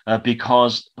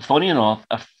 Because, funny enough,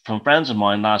 from friends of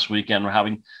mine last weekend, we're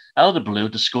having out of the blue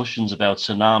discussions about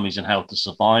tsunamis and how to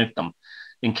survive them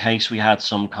in case we had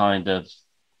some kind of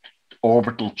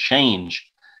orbital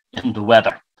change in the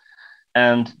weather.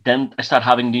 And then I start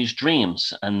having these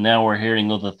dreams, and now we're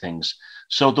hearing other things.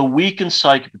 So the week in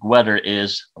psychic weather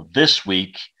is this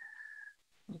week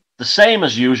the same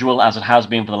as usual as it has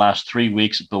been for the last 3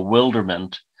 weeks,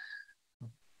 bewilderment,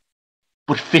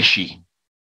 but fishy.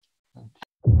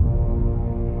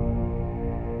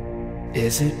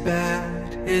 Is it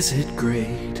bad? Is it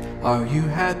great? Are you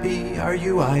happy? Are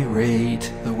you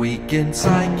irate? The week in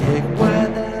psychic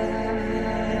weather.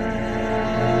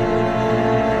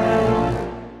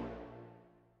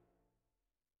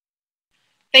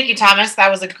 Thank you, Thomas.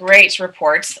 That was a great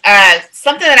report.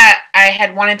 Something that I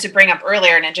had wanted to bring up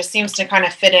earlier, and it just seems to kind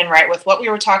of fit in right with what we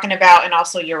were talking about and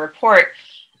also your report.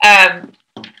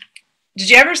 Did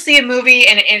you ever see a movie,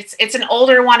 and it's an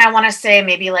older one, I want to say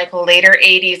maybe like later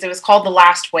 80s. It was called The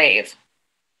Last Wave.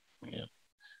 Yeah.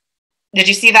 Did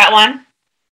you see that one?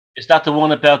 Is that the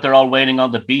one about they're all waiting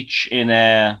on the beach in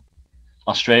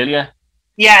Australia?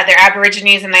 Yeah, they're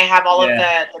Aborigines, and they have all of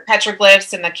the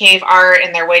petroglyphs and the cave art,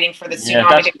 and they're waiting for the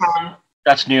tsunami to come.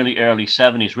 That's nearly early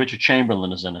 70s. Richard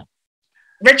Chamberlain is in it.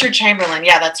 Richard Chamberlain,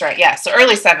 yeah, that's right. Yeah, so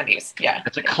early 70s, yeah.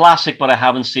 It's a classic, but I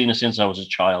haven't seen it since I was a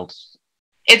child.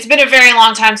 It's been a very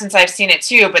long time since I've seen it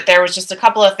too, but there was just a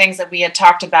couple of things that we had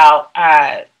talked about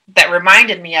that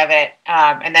reminded me of it,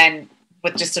 and then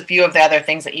with just a few of the other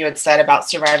things that you had said about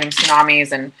surviving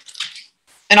tsunamis and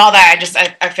all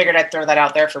that, I figured I'd throw that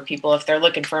out there for people if they're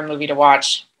looking for a movie to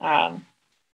watch.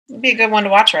 It'd be a good one to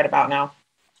watch right about now.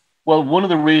 Well, one of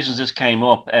the reasons this came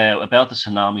up about the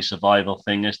tsunami survival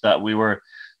thing is that we were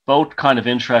both kind of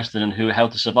interested in how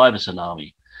to survive a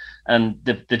tsunami. And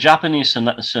the Japanese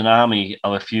tsunami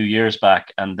of a few years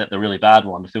back, and the really bad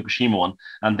one, the Fukushima one,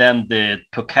 and then the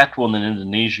Phuket one in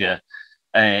Indonesia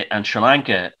and Sri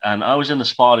Lanka. And I was in the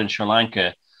spot in Sri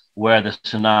Lanka where the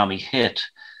tsunami hit,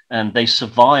 and they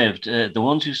survived. The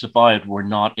ones who survived were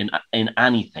not in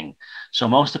anything. So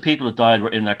most of the people who died were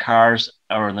in their cars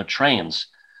or in their trains,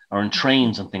 or in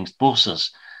trains and things,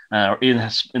 buses, or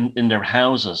in their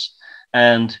houses.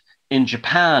 And in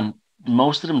Japan,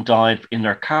 most of them died in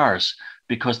their cars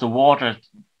because the water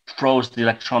froze the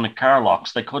electronic car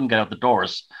locks. They couldn't get out the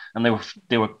doors, and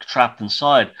they were trapped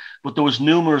inside. But there was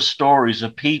numerous stories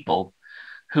of people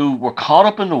who were caught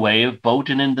up in the wave, both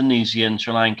in Indonesia and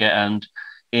Sri Lanka and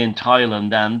in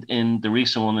Thailand and in the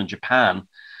recent one in Japan,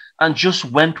 and just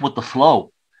went with the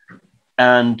flow.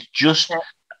 And just,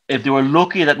 if they were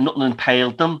lucky that nothing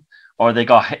impaled them, or they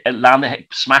got landed,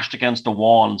 smashed against the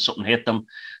wall and something hit them,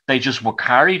 they just were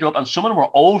carried up. And some of them were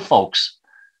old folks.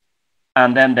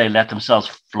 And then they let themselves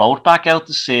float back out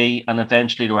to sea, and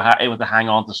eventually they were able to hang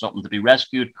on to something to be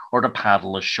rescued or to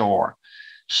paddle ashore.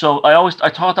 So I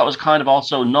thought that was kind of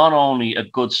also not only a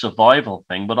good survival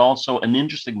thing, but also an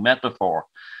interesting metaphor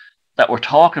that we're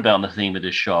talking about in the theme of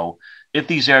this show. If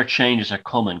these air changes are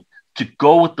coming, to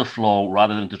go with the flow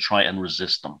rather than to try and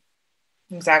resist them.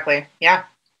 Exactly. Yeah.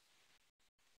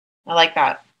 I like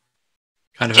that.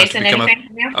 Kind of Jason, have to anything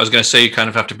from you? I was going to say you kind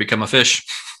of have to become a fish.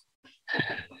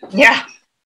 Yeah.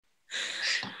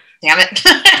 Damn it.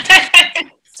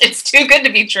 It's too good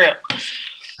to be true.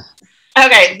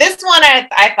 Okay, this one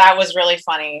I thought was really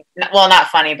funny. Well, not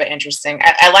funny, but interesting.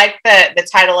 I like the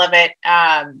title of it,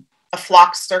 A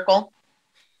Flock Circle.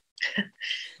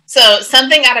 So,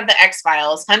 something out of the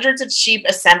X-Files. Hundreds of sheep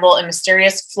assemble a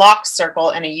mysterious flock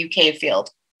circle in a UK field.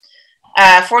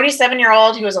 A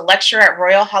 47-year-old who is a lecturer at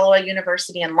Royal Holloway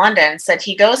University in London said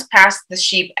he goes past the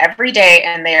sheep every day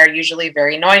and they are usually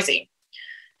very noisy.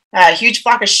 A huge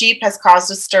flock of sheep has caused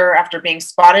a stir after being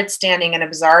spotted standing in a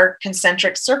bizarre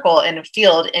concentric circle in a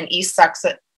field in East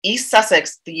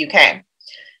Sussex, the UK.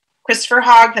 Christopher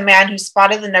Hogg, the man who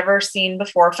spotted the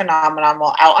never-seen-before phenomenon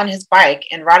while out on his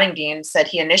bike in Rottingdean, said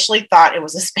he initially thought it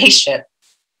was a spaceship.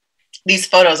 These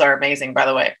photos are amazing, by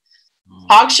the way.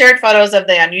 Hogg shared photos of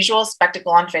the unusual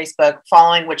spectacle on Facebook,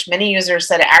 following which many users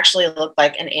said it actually looked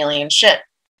like an alien ship.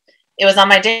 It was on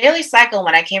my daily cycle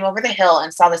when I came over the hill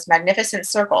and saw this magnificent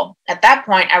circle. At that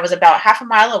point, I was about half a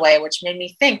mile away, which made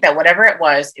me think that whatever it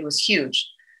was huge.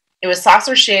 It was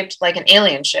saucer-shaped like an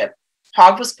alien ship.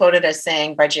 Hogg was quoted as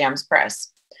saying by Jams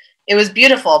Press. It was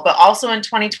beautiful, but also in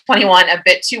 2021, a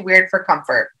bit too weird for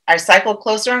comfort. I cycled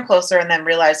closer and closer and then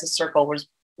realized the circle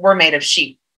were made of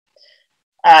sheep.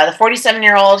 The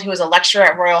 47-year-old, who was a lecturer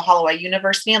at Royal Holloway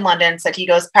University in London, said he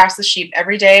goes past the sheep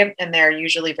every day and they're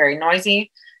usually very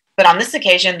noisy. But on this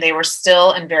occasion, they were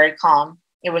still and very calm.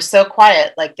 It was so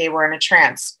quiet, like they were in a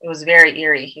trance. It was very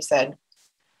eerie, he said.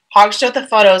 Hogg showed the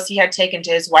photos he had taken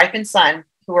to his wife and son,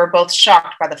 who were both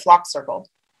shocked by the flock circle.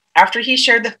 After he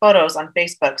shared the photos on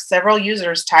Facebook, several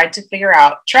users tried to figure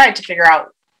out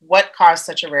what caused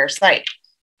such a rare sight.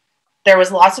 There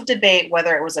was lots of debate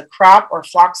whether it was a crop or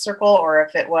flock circle or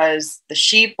if it was the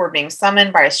sheep were being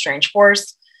summoned by a strange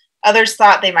force. Others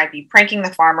thought they might be pranking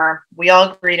the farmer. We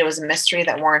all agreed it was a mystery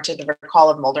that warranted the recall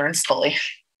of Mulder and Scully.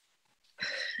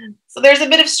 So there's a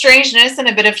bit of strangeness and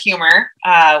a bit of humor,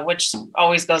 which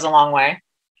always goes a long way.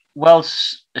 Well,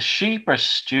 sheep are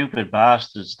stupid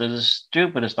bastards. They're the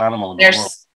stupidest animal in the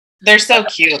world. They're so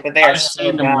cute, but they're so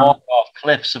seen them walk off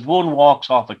cliffs. If one walks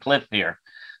off a cliff here,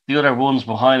 the other ones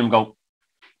behind them go,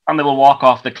 and they will walk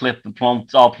off the cliff and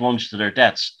plunge to their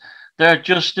deaths.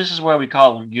 This is where we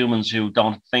call humans who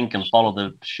don't think and follow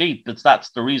the sheep.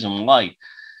 That's the reason why.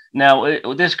 Now, we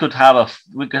could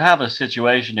have a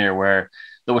situation here where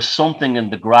there was something in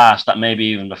the grass that maybe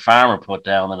even the farmer put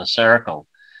down in a circle,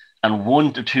 and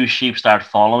 1 to 2 sheep start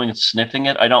following and sniffing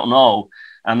it. I don't know.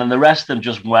 And then the rest of them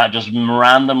just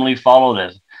randomly followed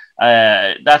it.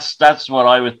 That's what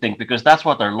I would think, because that's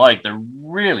what they're like. They're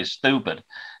really stupid.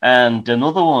 And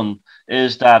another one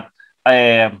is that,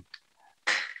 and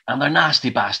they're nasty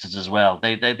bastards as well.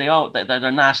 They're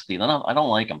nasty. I don't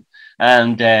like them.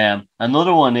 And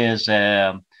another one is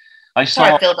I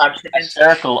saw a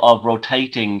circle of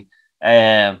rotating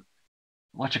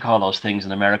what you call those things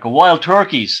in America, wild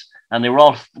turkeys, and they were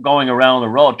all going around the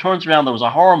road. Turns around, there was a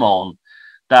hormone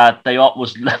that they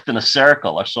was left in a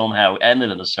circle or somehow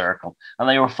ended in a circle, and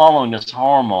they were following this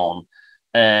hormone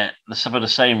for the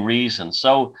same reason.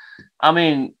 So, I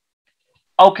mean,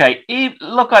 okay,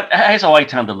 here's how I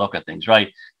tend to look at things,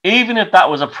 right? Even if that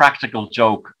was a practical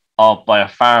joke by a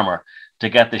farmer to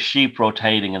get the sheep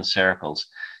rotating in circles,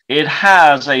 it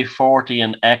has a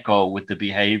Fortean echo with the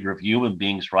behavior of human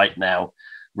beings right now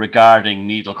regarding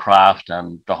needlecraft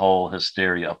and the whole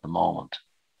hysteria of the moment.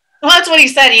 Well, that's what he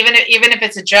said. Even if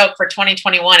it's a joke for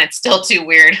 2021, it's still too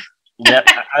weird. Yeah,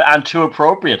 and too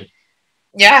appropriate.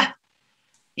 Yeah.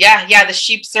 The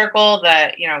sheep circle,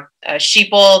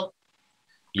 sheeple.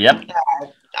 Yep.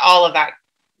 All of that.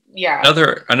 Yeah.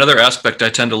 Another aspect I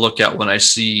tend to look at when I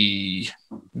see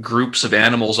groups of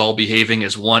animals all behaving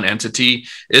as one entity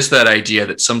is that idea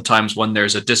that sometimes when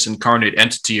there's a disincarnate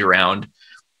entity around,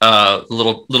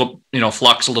 little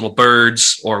flocks of little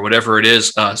birds or whatever it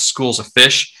is, schools of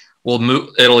fish will move.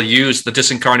 It'll use the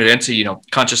disincarnate entity,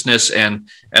 consciousness and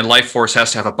life force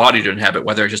has to have a body to inhabit,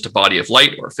 whether it's just a body of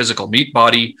light or a physical meat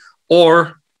body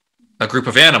or a group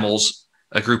of animals,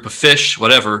 a group of fish,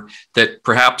 whatever, that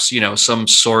perhaps, some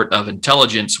sort of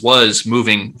intelligence was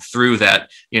moving through that,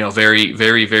 very,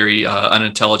 very, very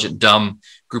unintelligent, dumb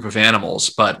group of animals.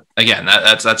 But again,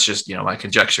 that's just, my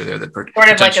conjecture there. That sort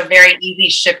of like a very easy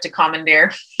ship to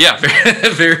commandeer. Yeah,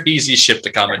 very, very easy ship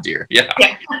to commandeer. Yeah.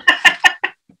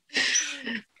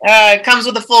 It comes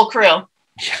with a full crew.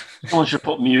 Someone should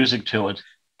put music to it.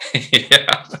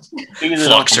 Yeah.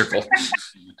 Flock circle.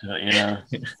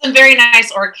 Some very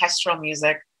nice orchestral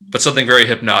music. But something very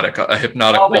hypnotic, a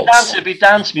hypnotic waltz. It'd be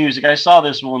dance music. I saw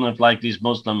this one of like these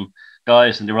Muslim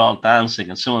guys and they were all dancing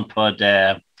and someone put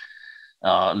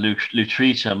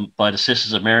Lutricia by the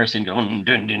Sisters of Mercy going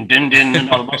dun dun dun dun and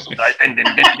all the Muslim guys dun dun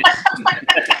dun dun.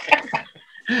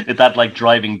 It's that like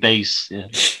driving bass. Yeah.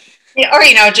 Yeah,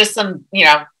 or just some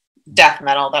death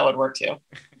metal that would work too.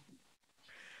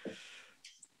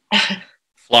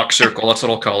 Flock Circle, that's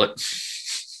what I'll call it.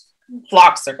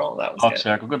 Flock Circle, that was Flock good.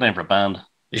 Circle, good name for a band.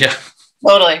 Yeah,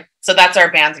 Totally. So that's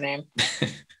our band's name.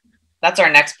 That's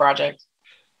our next project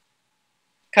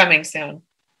coming soon.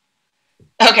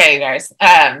 Okay, you guys.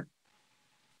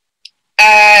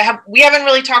 We haven't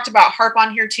really talked about HAARP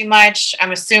on here too much.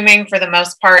 I'm assuming for the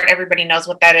most part, everybody knows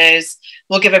what that is.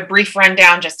 We'll give a brief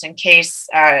rundown just in case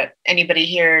anybody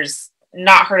here's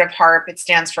not heard of HAARP. It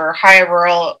stands for High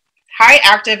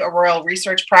Active Auroral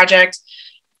Research Project.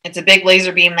 It's a big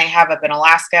laser beam they have up in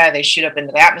Alaska. They shoot up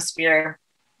into the atmosphere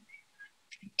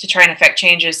to try and affect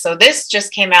changes. So this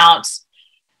just came out.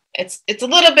 It's a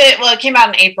little bit, well, it came out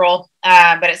in April,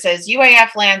 but it says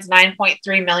UAF lands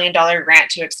 $9.3 million grant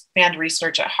to expand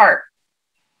research at HAARP.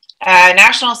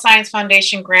 National Science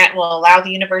Foundation grant will allow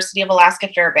the University of Alaska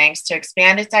Fairbanks to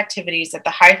expand its activities at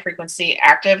the High Frequency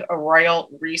Active Auroral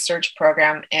Research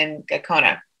Program in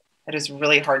Gakona. That is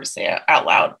really hard to say out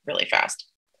loud really fast.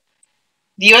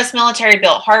 The U.S. military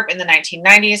built HAARP in the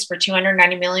 1990s for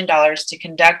 $290 million to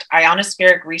conduct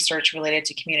ionospheric research related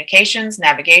to communications,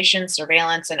 navigation,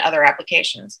 surveillance, and other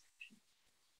applications.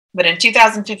 But in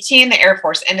 2015, the Air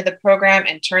Force ended the program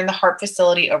and turned the HAARP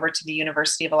facility over to the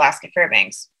University of Alaska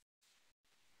Fairbanks.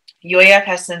 UAF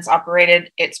has since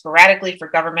operated it sporadically for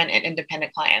government and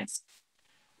independent clients.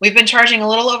 We've been charging a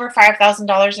little over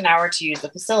 $5,000 an hour to use the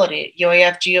facility,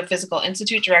 UAF Geophysical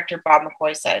Institute Director Bob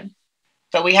McCoy said.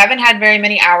 But we haven't had very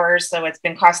many hours, so it's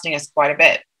been costing us quite a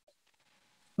bit.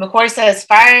 McCoy says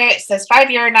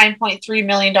 5-year, $9.3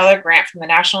 million grant from the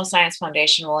National Science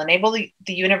Foundation will enable the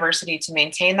university to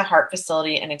maintain the HAARP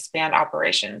facility and expand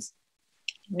operations.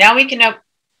 Now we can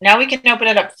open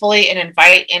it up fully and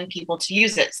invite in people to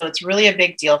use it, so it's really a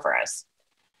big deal for us.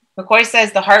 McCoy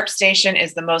says the HAARP station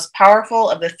is the most powerful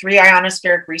of the 3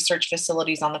 ionospheric research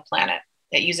facilities on the planet.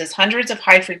 It uses hundreds of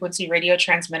high-frequency radio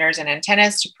transmitters and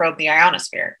antennas to probe the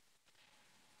ionosphere.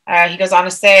 He goes on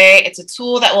to say, it's a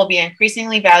tool that will be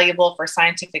increasingly valuable for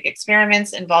scientific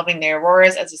experiments involving the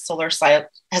auroras as the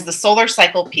solar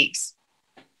cycle peaks.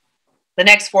 The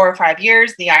next 4 or 5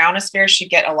 years, the ionosphere should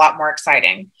get a lot more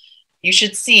exciting. You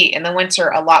should see, in the winter,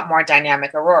 a lot more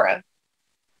dynamic aurora.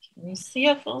 Can you see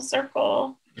a full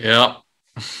circle? Yeah.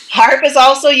 HAARP is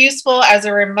also useful as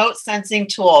a remote sensing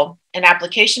tool. An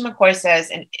application, McCoy says,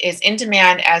 is in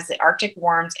demand as the Arctic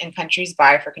warms and countries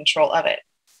vie for control of it.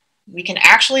 We can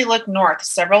actually look north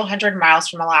several hundred miles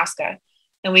from Alaska,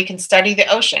 and we can study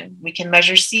the ocean. We can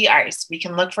measure sea ice. We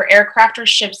can look for aircraft or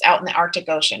ships out in the Arctic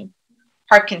Ocean.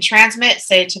 HAARP can transmit,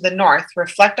 say, to the north,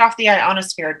 reflect off the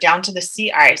ionosphere down to the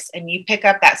sea ice, and you pick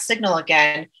up that signal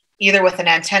again, either with an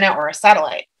antenna or a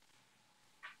satellite.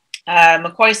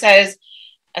 McCoy says,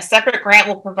 a separate grant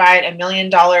will provide $1 million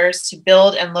to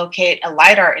build and locate a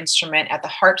LiDAR instrument at the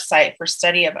HAARP site for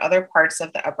study of other parts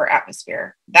of the upper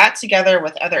atmosphere. That, together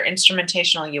with other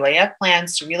instrumentational UAF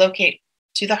plans to relocate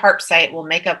to the HAARP site, will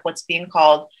make up what's being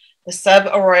called the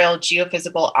Subaraural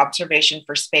Geophysical Observation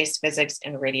for Space Physics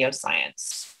and Radio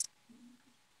Science.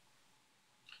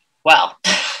 Well.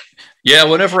 Yeah,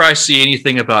 whenever I see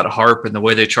anything about HAARP and the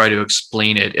way they try to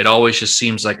explain it, it always just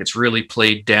seems like it's really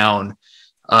played down.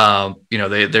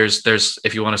 There's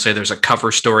if you want to say there's a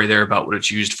cover story there about what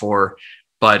it's used for,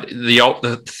 but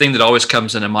the thing that always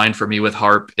comes into mind for me with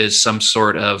HAARP is some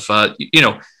sort of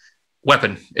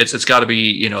weapon. It's got to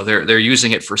be they're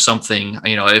using it for something.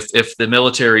 If the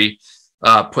military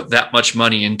put that much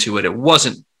money into it, it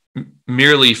wasn't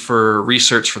merely for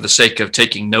research for the sake of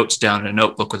taking notes down in a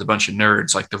notebook with a bunch of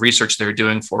nerds. Like the research they're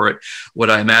doing for it, what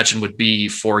I imagine would be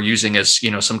for using as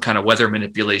some kind of weather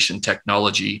manipulation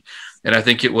technology. And I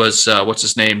think it was, what's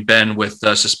his name, Ben, with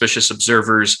Suspicious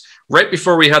Observers, right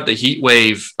before we had the heat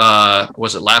wave,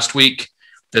 was it last week,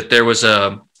 that there was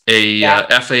a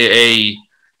FAA,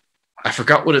 I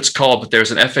forgot what it's called, but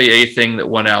there's an FAA thing that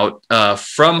went out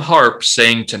from HAARP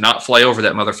saying to not fly over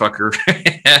that motherfucker,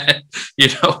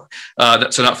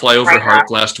 to not fly over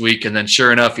HAARP last week. And then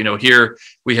sure enough, here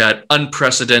we had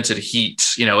unprecedented heat.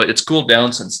 It's cooled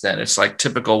down since then. It's like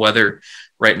typical weather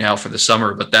right now for the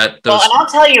summer, but and I'll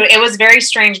tell you, it was very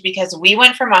strange because we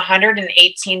went from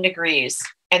 118 degrees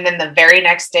and then the very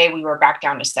next day we were back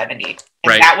down to 70.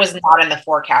 And that was not in the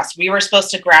forecast. We were supposed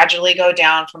to gradually go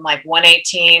down from like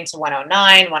 118 to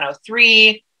 109,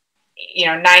 103,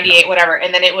 98, whatever.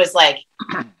 And then it was like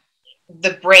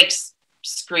the brakes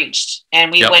screeched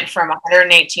and we went from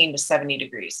 118 to 70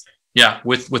 degrees. Yeah.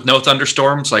 With no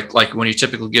thunderstorms, like when you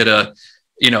typically get a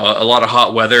a lot of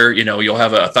hot weather, you'll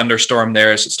have a thunderstorm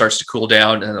there as it starts to cool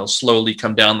down, and it'll slowly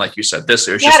come down. Like you said,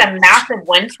 we had a massive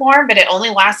windstorm, but it only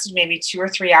lasted maybe 2 or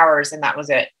 3 hours, and that was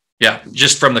it. Yeah,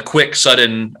 just from the quick,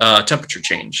 sudden temperature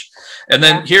change. And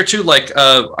then here too, like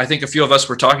I think a few of us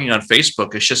were talking on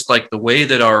Facebook, it's just like the way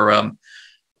that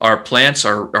our plants,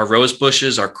 our rose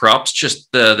bushes, our crops,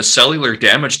 just the cellular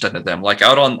damage done to them. Like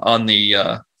out on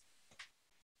the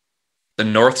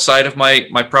north side of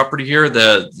my property here,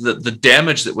 the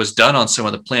damage that was done on some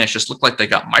of the plants just looked like they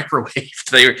got microwaved.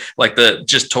 They were like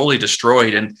just totally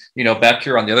destroyed. And back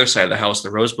here on the other side of the house, the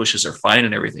rose bushes are fine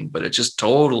and everything, but it just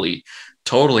totally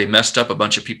messed up a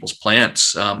bunch of people's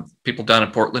plants. People down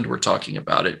in Portland were talking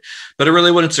about it, but it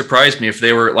really wouldn't surprise me if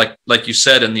they were like you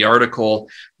said in the article,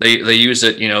 they use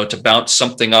it, to bounce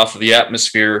something off of the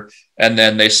atmosphere. And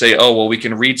then they say, oh, well, we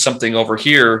can read something over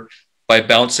here by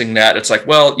bouncing that. It's like,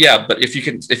 well, yeah, but if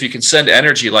you can send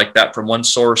energy like that from one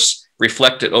source,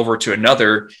 reflect it over to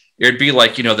another, it'd be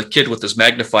like, the kid with his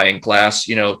magnifying glass,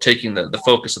 taking the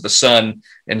focus of the sun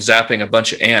and zapping a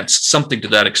bunch of ants, something to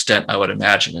that extent, I would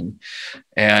imagine.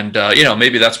 And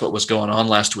maybe that's what was going on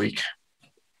last week.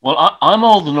 Well, I'm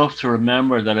old enough to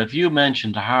remember that if you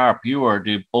mentioned HAARP, you are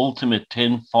the ultimate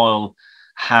tinfoil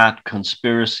hat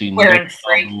conspiracy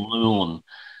loon.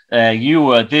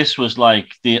 This was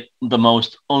like the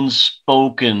most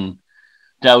unspoken,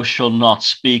 thou shalt not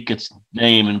speak its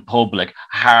name in public.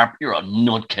 HAARP, you're a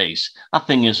nutcase. That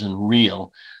thing isn't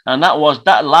real. And that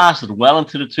lasted well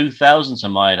into the 2000s, I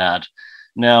might add.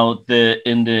 Now,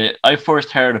 I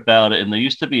first heard about it, and there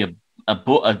used to be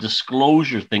a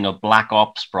disclosure thing of black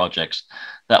ops projects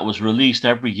that was released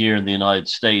every year in the United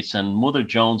States, and Mother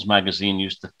Jones magazine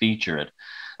used to feature it.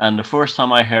 And the first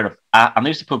time I heard of, and they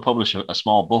used to publish a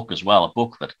small book as well, a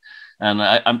booklet.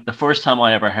 And the first time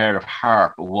I ever heard of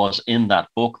HAARP was in that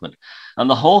booklet. And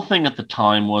the whole thing at the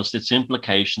time was its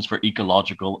implications for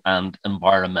ecological and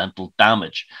environmental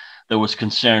damage. There was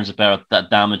concerns about that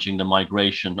damaging the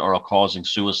migration or causing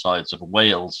suicides of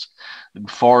whales,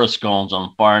 forests going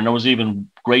on fire. And there was even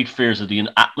great fears of the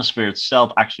atmosphere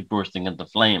itself actually bursting into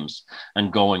flames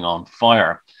and going on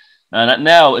fire. And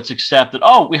now it's accepted,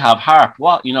 oh, we have HAARP,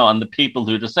 what? And the people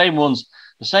the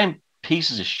same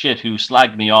pieces of shit who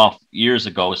slagged me off years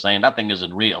ago saying that thing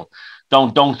isn't real.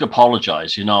 Don't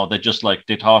apologize. They just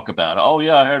they talk about it. Oh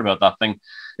yeah, I heard about that thing.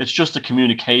 It's just a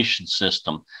communication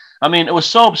system. I mean, it was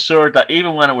so absurd that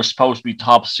even when it was supposed to be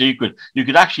top secret, you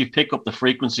could actually pick up the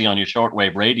frequency on your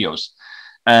shortwave radios.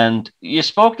 And you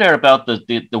spoke there about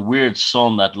the weird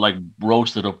sun that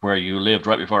roasted up where you lived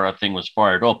right before that thing was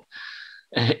fired up.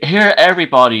 Here,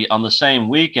 everybody on the same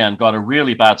weekend got a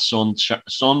really bad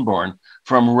sunburn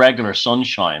from regular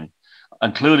sunshine,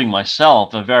 including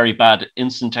myself, a very bad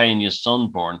instantaneous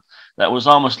sunburn that was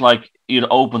almost like you'd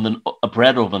opened a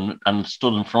bread oven and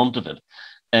stood in front of it,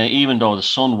 even though the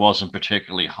sun wasn't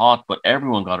particularly hot, but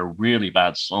everyone got a really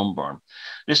bad sunburn.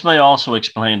 This may also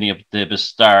explain the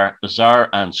bizarre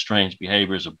and strange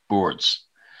behaviors of birds.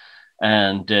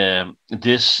 And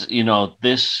this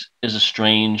is a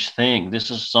strange thing.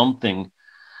 This is something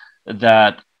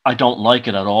that I don't like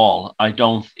it at all.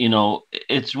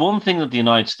 It's one thing that the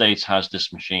United States has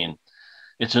this machine.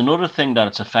 It's another thing that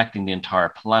it's affecting the entire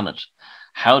planet.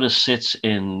 How this sits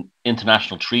in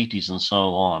international treaties and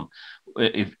so on.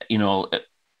 How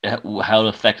it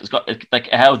affects,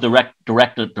 how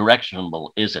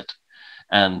directionable is it?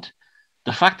 And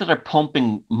the fact that they're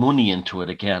pumping money into it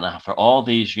again after all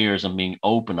these years and being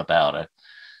open about it,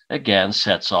 again,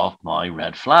 sets off my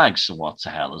red flags. So what the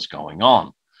hell is going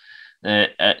on?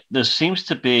 There seems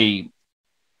to be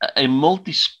a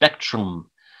multi-spectrum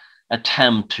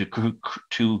attempt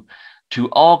to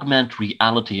augment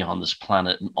reality on this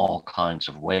planet in all kinds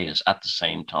of ways at the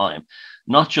same time.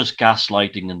 Not just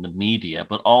gaslighting in the media,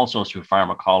 but also through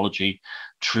pharmacology,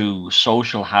 through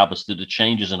social habits, through the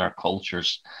changes in our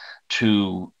cultures,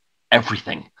 to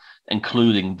everything,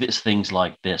 including things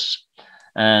like this.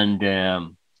 And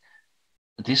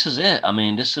this is it. I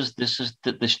mean, it's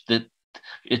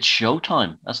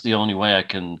showtime. That's the only way I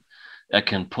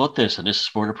can put this, and this is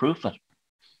for the proof of it.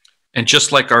 And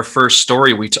just like our first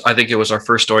story, I think it was our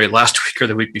first story last week or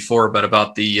the week before, but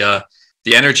about the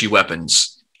energy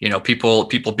weapons.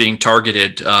 People being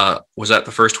targeted. Was that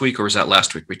the first week or was that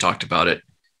last week? We talked about it.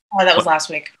 Oh, that was last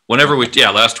week.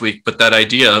 Last week. But that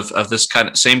idea of this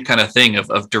same kind of thing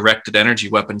of directed energy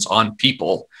weapons on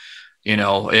people,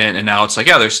 and now it's like,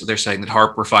 yeah, they're saying that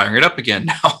HAARP, we're firing it up again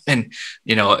now. And,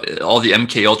 all the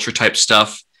MK Ultra type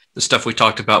stuff, the stuff we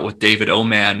talked about with David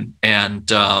Oman, and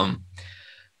the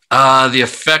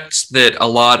effects that a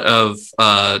lot of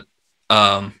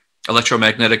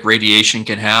electromagnetic radiation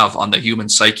can have on the human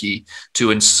psyche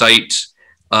to incite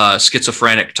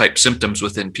schizophrenic type symptoms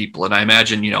within people. And I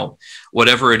imagine,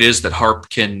 whatever it is that HAARP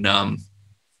can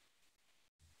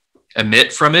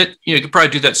emit from it, you could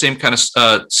probably do that same kind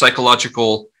of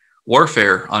psychological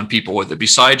warfare on people with it,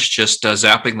 besides just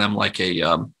zapping them like a,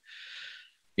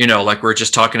 like we're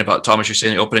just talking about, Thomas, you're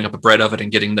saying opening up a bread oven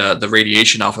and getting the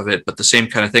radiation off of it. But the same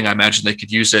kind of thing, I imagine they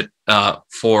could use it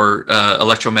for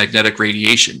electromagnetic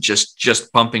radiation,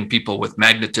 just pumping people with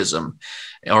magnetism,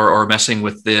 or messing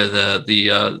with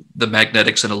the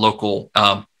magnetics in a local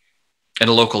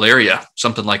area,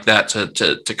 something like that,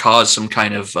 to cause some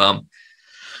kind of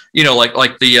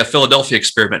like the Philadelphia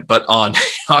experiment, but on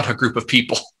a group of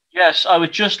people. Yes, I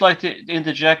would just like to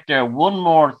interject there. One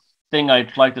more thing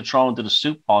I'd like to throw into the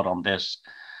soup pot on this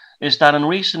is that in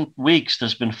recent weeks,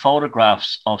 there's been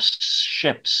photographs of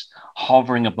ships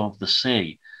hovering above the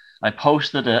sea. I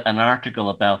posted an article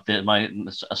about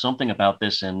something about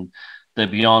this in the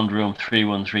Beyond Room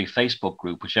 313 Facebook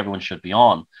group, which everyone should be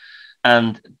on.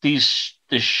 And the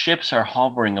ships are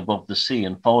hovering above the sea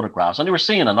in photographs, and they were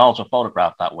seen and also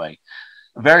photographed that way,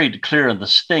 very clear and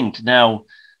distinct. Now,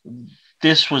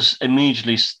 this was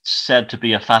immediately said to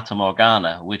be a Fata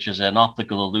Morgana, which is an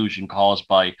optical illusion caused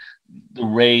by the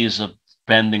rays of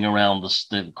bending around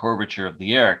the curvature of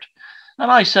the Earth. And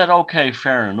I said, okay,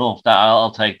 fair enough. I'll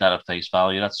take that at face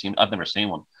value. I've never seen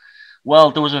one.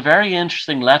 Well, there was a very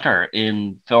interesting letter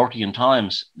in Fortean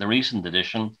Times, the recent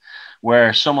edition,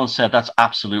 where someone said that's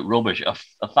absolute rubbish.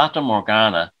 A Fata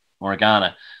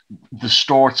Morgana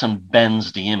distorts and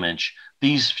bends the image.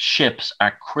 These ships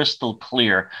are crystal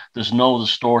clear. There's no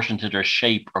distortion to their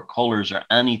shape or colors or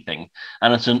anything.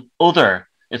 And it's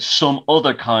some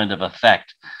other kind of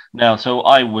effect. Now, so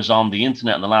I was on the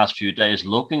internet in the last few days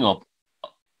looking up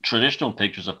traditional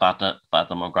pictures of Fata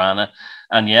Morgana.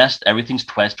 And yes, everything's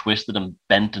twisted and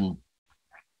bent and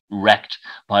wrecked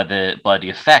by the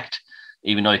effect.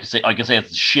 Even though I can say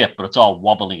it's a ship, but it's all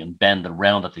wobbly and bend and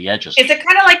round at the edges. Is it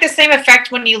kind of like the same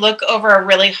effect when you look over a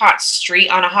really hot street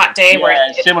on a hot day? Yeah,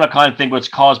 where similar kind of thing, but it's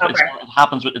caused. Okay. It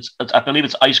happens with I believe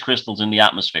it's ice crystals in the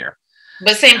atmosphere.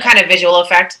 But same kind of visual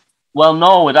effect. Well,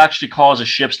 no, it actually causes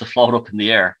ships to float up in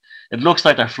the air. It looks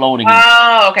like they're floating.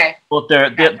 Oh, okay. But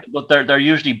they're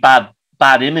usually bad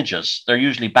images. They're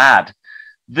usually bad.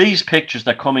 These pictures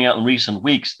that are coming out in recent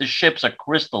weeks, the ships are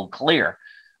crystal clear,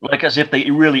 like as if they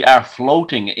really are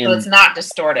floating in. So it's not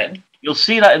distorted. You'll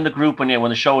see that in the group when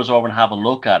the show is over and have a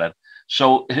look at it.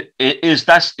 So is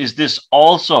this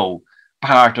also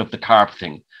part of the HAARP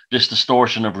thing? This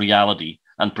distortion of reality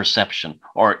and perception,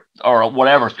 or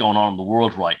whatever's going on in the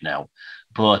world right now.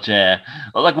 But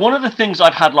like one of the things,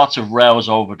 I've had lots of rows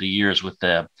over the years with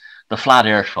the flat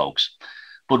earth folks.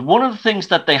 But one of the things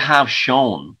that they have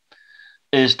shown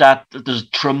is that there's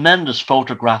tremendous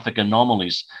photographic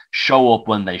anomalies show up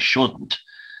when they shouldn't.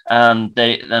 And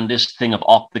this thing of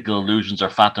optical illusions or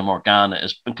Fata Morgana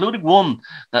is including one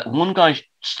guy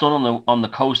stood on the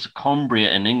coast of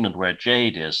Cumbria in England, where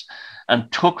Jade is,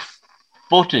 and took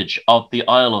footage of the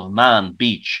Isle of Man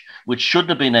beach, which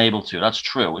shouldn't have been able to. That's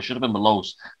true. It should have been below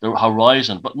the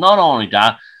horizon. But not only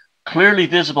that, clearly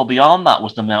visible beyond that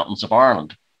was the mountains of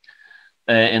Ireland,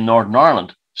 in Northern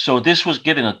Ireland. So this was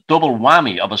giving a double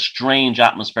whammy of a strange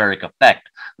atmospheric effect.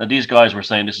 Now, these guys were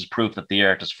saying this is proof that the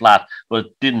Earth is flat, but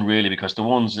it didn't really, because the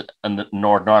ones in the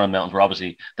Northern Ireland mountains were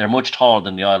obviously, they're much taller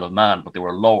than the Isle of Man, but they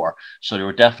were lower. So they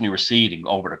were definitely receding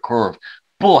over the curve.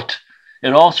 But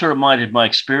it also reminded my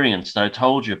experience that I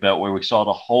told you about, where we saw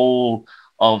the whole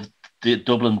of the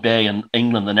Dublin Bay and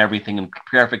England and everything in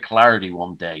perfect clarity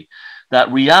one day,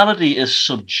 that reality is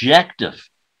subjective,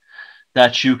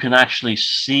 that you can actually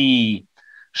see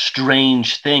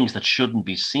strange things that shouldn't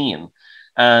be seen.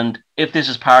 And if this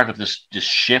is part of this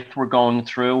shift we're going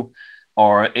through,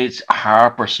 or it's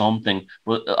HAARP or something,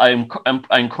 but I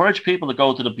encourage people to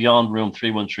go to the Beyond Room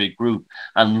 313 group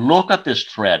and look at this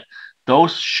thread.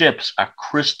 Those ships are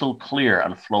crystal clear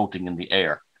and floating in the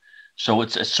air. So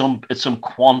it's some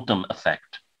quantum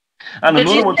effect. And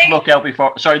another one to look out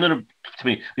before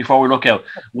we look out.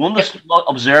 One of the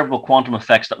observable quantum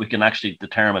effects that we can actually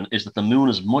determine is that the moon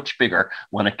is much bigger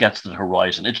when it gets to the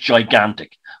horizon. It's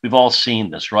gigantic. We've all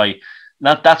seen this, right?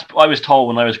 That's I was told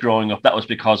when I was growing up, that was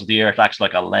because the Earth acts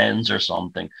like a lens or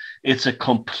something. It's a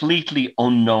completely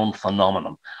unknown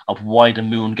phenomenon of why the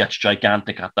moon gets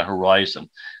gigantic at the horizon.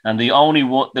 And the only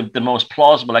one, the most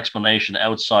plausible explanation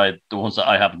outside the ones that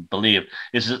I haven't believed,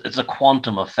 is it's a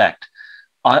quantum effect.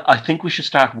 I think we should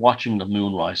start watching the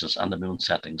moon rises and the moon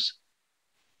settings.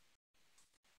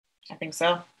 I think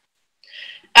so.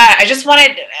 I just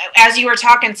wanted, as you were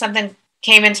talking, something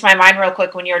came into my mind real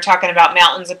quick when you were talking about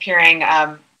mountains appearing.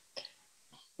 I'm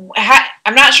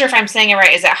not sure if I'm saying it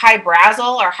right. Is it High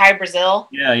Brazil or High Brazil?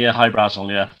 Yeah, High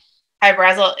Brazil, yeah. High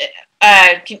Brazil.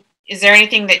 Is there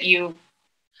anything that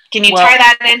can you tie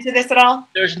that into this at all?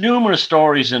 There's numerous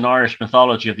stories in Irish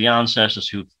mythology of the ancestors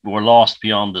who were lost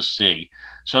beyond the sea.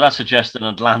 So that suggests an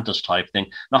Atlantis type thing.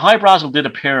 Now, High Brazil did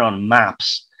appear on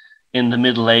maps in the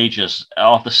Middle Ages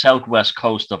off the southwest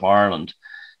coast of Ireland.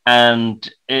 And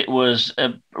it was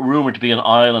rumored to be an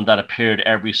island that appeared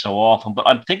every so often. But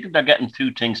I'm thinking they're getting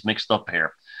two things mixed up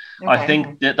here. Okay. I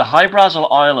think that the High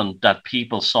Brazil island that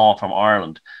people saw from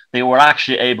Ireland, they were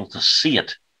actually able to see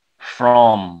it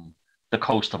from the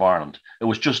coast of Ireland. It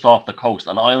was just off the coast.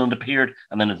 An island appeared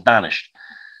and then it vanished.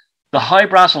 The High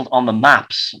Brazil on the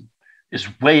maps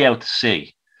is way out to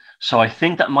sea. So I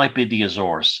think that might be the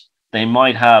Azores. They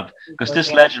might have, because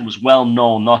this legend was well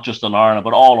known, not just in Ireland,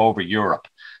 but all over Europe.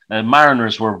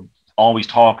 Mariners were always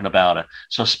talking about it.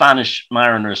 So Spanish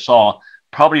mariners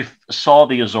probably saw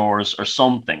the Azores or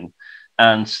something.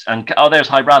 And there's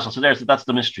High Brazil. So that's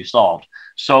the mystery solved.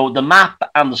 So the map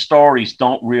and the stories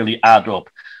don't really add up.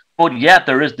 But yet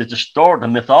there is the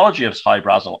mythology of High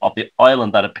Brazil, of the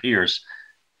island that appears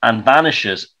and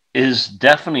vanishes, is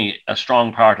definitely a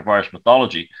strong part of Irish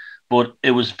mythology. But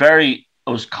it was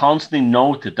constantly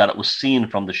noted that it was seen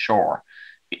from the shore.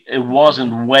 It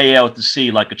wasn't way out to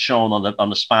sea like it's shown on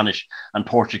the Spanish and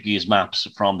Portuguese maps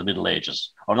from the Middle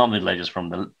Ages, or not Middle Ages, from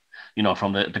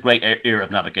the great era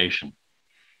of navigation.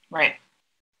 Right.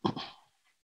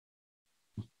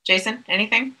 Jason,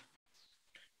 anything?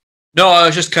 No, I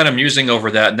was just kind of musing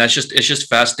over that, and it's just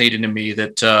fascinating to me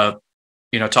that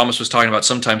Thomas was talking about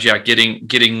sometimes,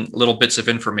 getting little bits of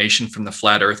information from the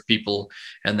flat Earth people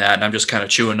and that, and I'm just kind of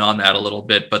chewing on that a little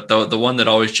bit. But the one that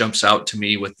always jumps out to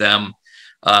me with them,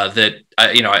 that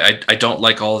I don't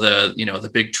like all the the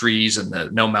big trees and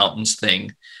the no mountains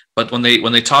thing, but when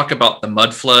they talk about the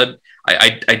mud flood,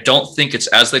 I don't think it's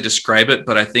as they describe it,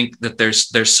 but I think that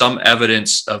there's some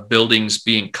evidence of buildings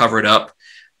being covered up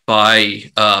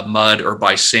by mud or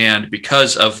by sand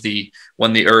because of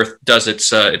when the Earth does its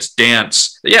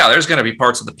dance. Yeah, there's going to be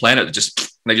parts of the planet that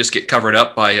they just get covered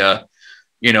up by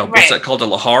what's that called, a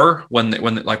lahar, when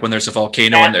there's a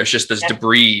volcano and there's just this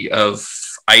debris of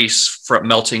ice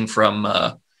melting from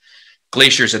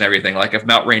glaciers and everything. Like if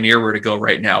Mount Rainier were to go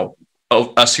right now,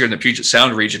 us here in the Puget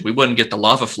Sound region, we wouldn't get the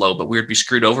lava flow, but we'd be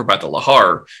screwed over by the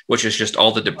lahar, which is just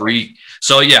all the debris.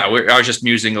 So yeah, I was just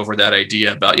musing over that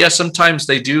idea about, sometimes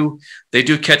they do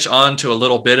catch on to a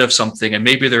little bit of something, and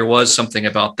maybe there was something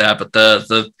about that, but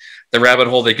the rabbit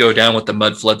hole they go down with the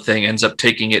mud flood thing ends up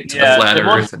taking it to the flat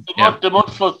Earth. The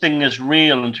mud flood thing is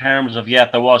real in terms of,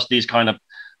 there was these kind of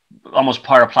almost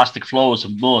pyroclastic flows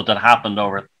of mud that happened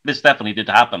over it. This definitely did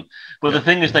happen. But the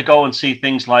thing is, they go and see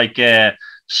things like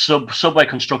subway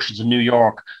constructions in New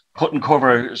York, couldn't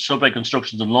cover subway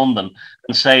constructions in London,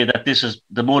 and say that this is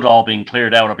the mud all being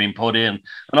cleared out or being put in.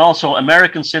 And also,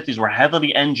 American cities were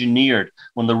heavily engineered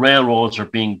when the railroads are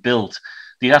being built.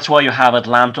 That's why you have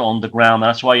Atlanta underground.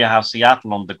 That's why you have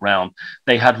Seattle underground.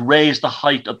 They had raised the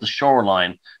height of the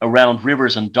shoreline around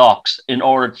rivers and docks in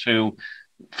order to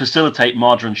facilitate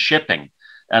modern shipping.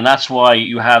 And that's why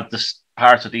you have this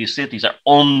parts of these cities are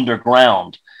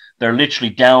underground. They're literally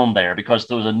down there because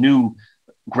there was a new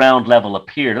ground level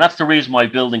appeared. And that's the reason why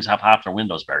buildings have half their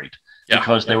windows buried,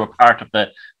 because they were part of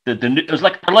the it was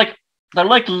like, they're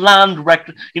like land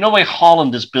record. Why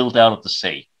Holland is built out of the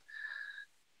sea.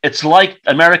 It's like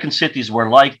American cities were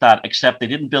like that, except they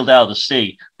didn't build out of the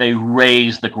sea. They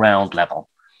raised the ground level.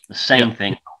 The same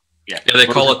thing. Yeah, they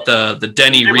call it the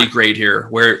Denny regrade here,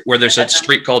 where there's a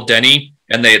street called Denny,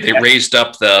 and they raised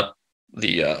up the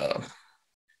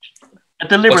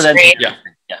deliberate engineering.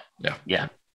 Yeah.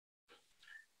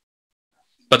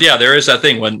 But there is that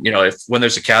thing when when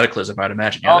there's a cataclysm, I'd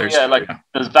imagine.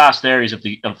 There's vast areas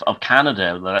of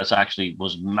Canada that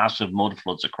was massive mud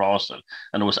floods across it,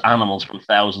 and it was animals from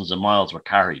thousands of miles were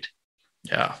carried.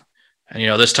 Yeah,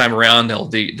 and this time around there'll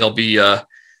be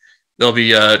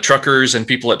truckers and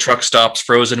people at truck stops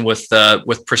frozen with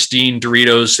pristine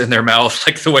Doritos in their mouth,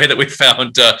 like the way that we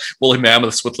found woolly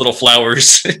mammoths with little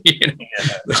flowers.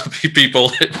 There'll be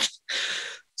people.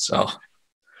 So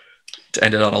to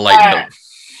end it on a light note.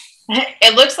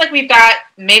 It looks like we've got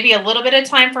maybe a little bit of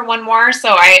time for one more.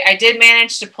 So I did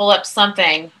manage to pull up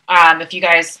something. If you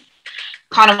guys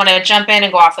kind of want to jump in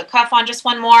and go off the cuff on just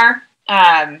one more,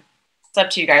 it's up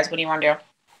to you guys. What do you want to do?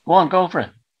 Go on, go for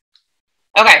it.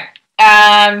 Okay.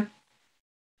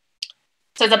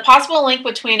 So the possible link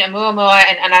between Oumuamua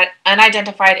and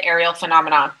unidentified aerial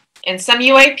phenomena. In some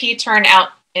UAP turn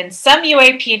out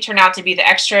to be the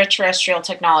extraterrestrial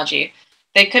technology.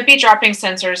 They could be dropping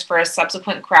sensors for a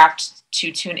subsequent craft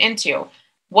to tune into.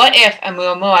 What if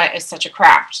Oumuamua is such a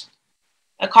craft?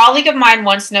 A colleague of mine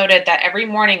once noted that every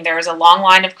morning there is a long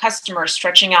line of customers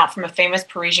stretching out from a famous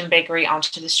Parisian bakery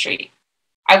onto the street.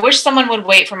 I wish someone would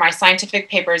wait for my scientific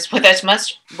papers with as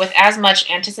much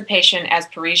anticipation as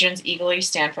Parisians eagerly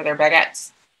stand for their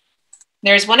baguettes.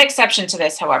 There is one exception to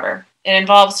this, however. It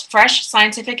involves fresh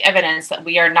scientific evidence that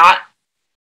we are not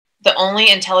the only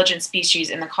intelligent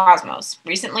species in the cosmos.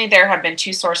 Recently, there have been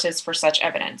two sources for such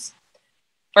evidence.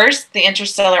 First, the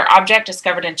interstellar object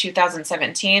discovered in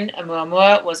 2017,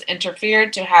 Oumuamua, was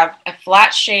inferred to have a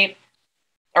flat shape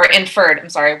and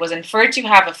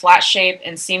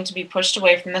seemed to be pushed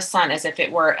away from the sun as if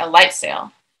it were a light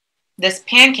sail. This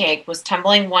pancake was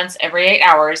tumbling once every 8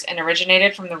 hours and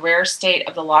originated from the rare state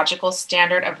of the logical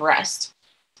standard of rest,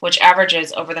 which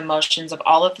averages over the motions of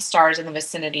all of the stars in the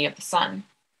vicinity of the sun.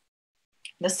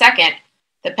 The second,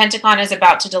 the Pentagon is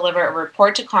about to deliver a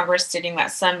report to Congress stating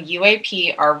that some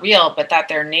UAP are real, but that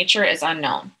their nature is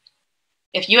unknown.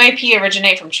 If UAP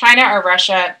originate from China or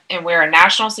Russia and were a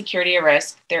national security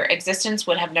risk, their existence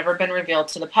would have never been revealed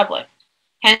to the public.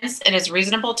 Hence, it is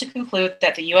reasonable to conclude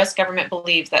that the U.S. government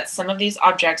believes that some of these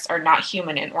objects are not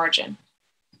human in origin.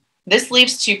 This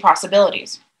leaves two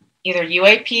possibilities. Either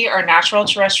UAP are natural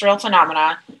terrestrial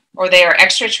phenomena, or they are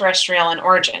extraterrestrial in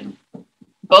origin.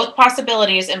 Both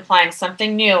possibilities implying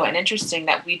something new and interesting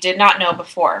that we did not know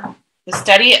before. The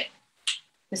study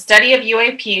of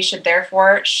UAP should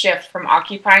therefore shift from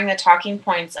occupying the talking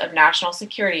points of national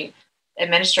security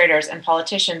administrators and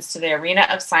politicians to the arena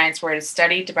of science, where it is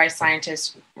studied by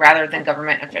scientists rather than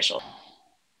government officials.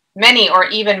 Many or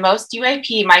even most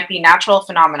UAP might be natural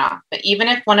phenomena, but even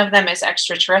if one of them is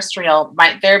extraterrestrial,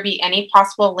 might there be any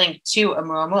possible link to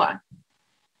Oumuamua?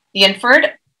 The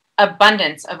inferred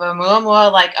abundance of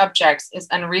Oumuamua-like objects is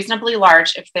unreasonably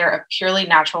large if they're of purely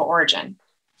natural origin.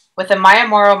 With Amaya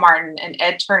Morrow-Martin and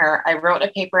Ed Turner, I wrote a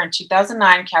paper in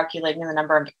 2009 calculating the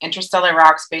number of interstellar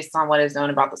rocks based on what is known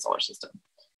about the solar system.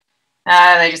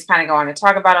 They just kind of go on to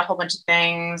talk about a whole bunch of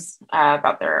things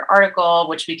about their article,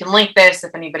 which we can link this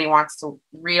if anybody wants to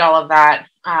read all of that.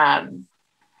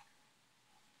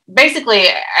 Basically,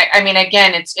 I mean,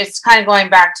 again, it's kind of going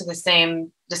back to the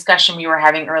same discussion we were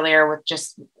having earlier with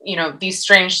just, you know, these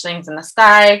strange things in the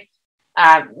sky.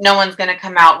 No one's going to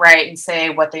come out right and say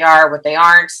what they are, what they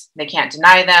aren't. They can't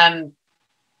deny them.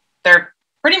 They're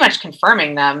pretty much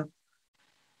confirming them.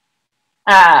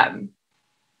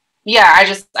 Yeah,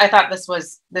 I thought this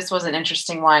was an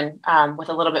interesting one with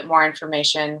a little bit more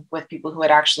information with people who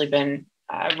had actually been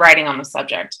writing on the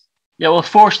subject. Yeah, well,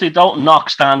 fortunately, don't knock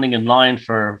standing in line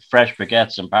for fresh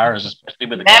baguettes in Paris, especially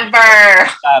with that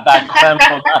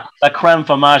creme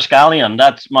fromage galleon.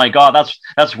 That's, my God,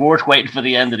 that's worth waiting for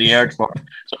the end of the year for.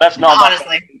 So that's not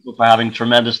honestly for having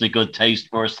tremendously good taste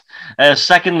first.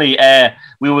 Secondly,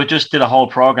 we just did a whole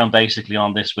program basically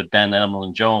on this with Ben Elmel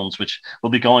and Jones, which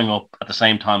will be going up at the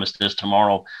same time as this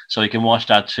tomorrow, so you can watch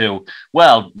that too.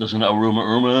 Well, doesn't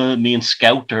Oumuamua mean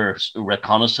scout or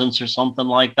reconnaissance or something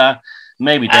like that?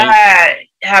 Maybe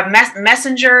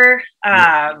messenger.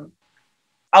 I'll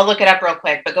look it up real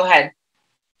quick, but go ahead.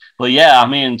 Well, yeah, I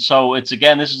mean, so it's,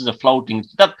 again, this is a floating,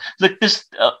 this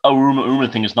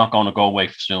Oumuamua thing is not going to go away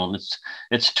soon.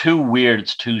 It's too weird.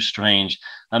 It's too strange.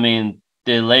 I mean,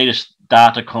 the latest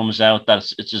data comes out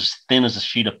that it's as thin as a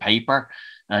sheet of paper,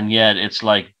 and yet it's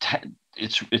like,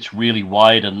 it's really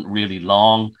wide and really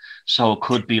long. So it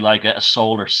could be like a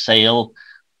solar sail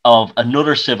of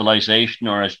another civilization,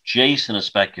 or as Jason has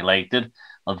speculated,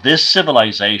 of this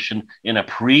civilization in a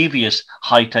previous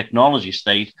high technology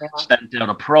state, sent out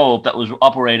a probe that was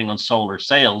operating on solar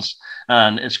sails,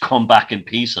 and it's come back in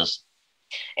pieces.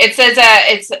 It says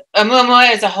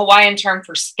Oumuamua is a Hawaiian term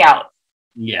for scout.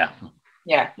 Yeah.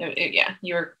 Yeah.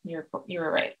 You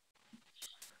were right.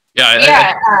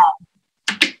 Yeah.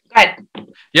 Go ahead.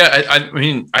 Yeah, I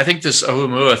mean, I think this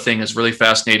Oumuamua thing is really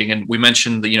fascinating, and we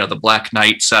mentioned the Black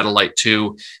Knight satellite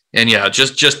too. And yeah,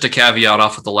 just to caveat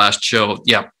off of the last show,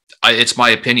 yeah, it's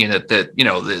my opinion that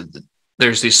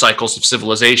there's these cycles of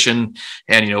civilization,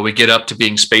 and we get up to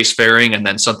being spacefaring, and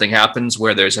then something happens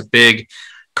where there's a big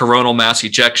coronal mass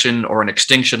ejection or an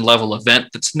extinction level event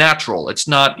that's natural. It's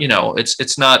not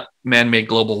it's not man-made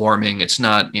global warming. It's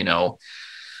not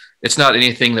it's not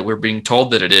anything that we're being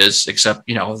told that it is, except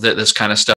that this kind of stuff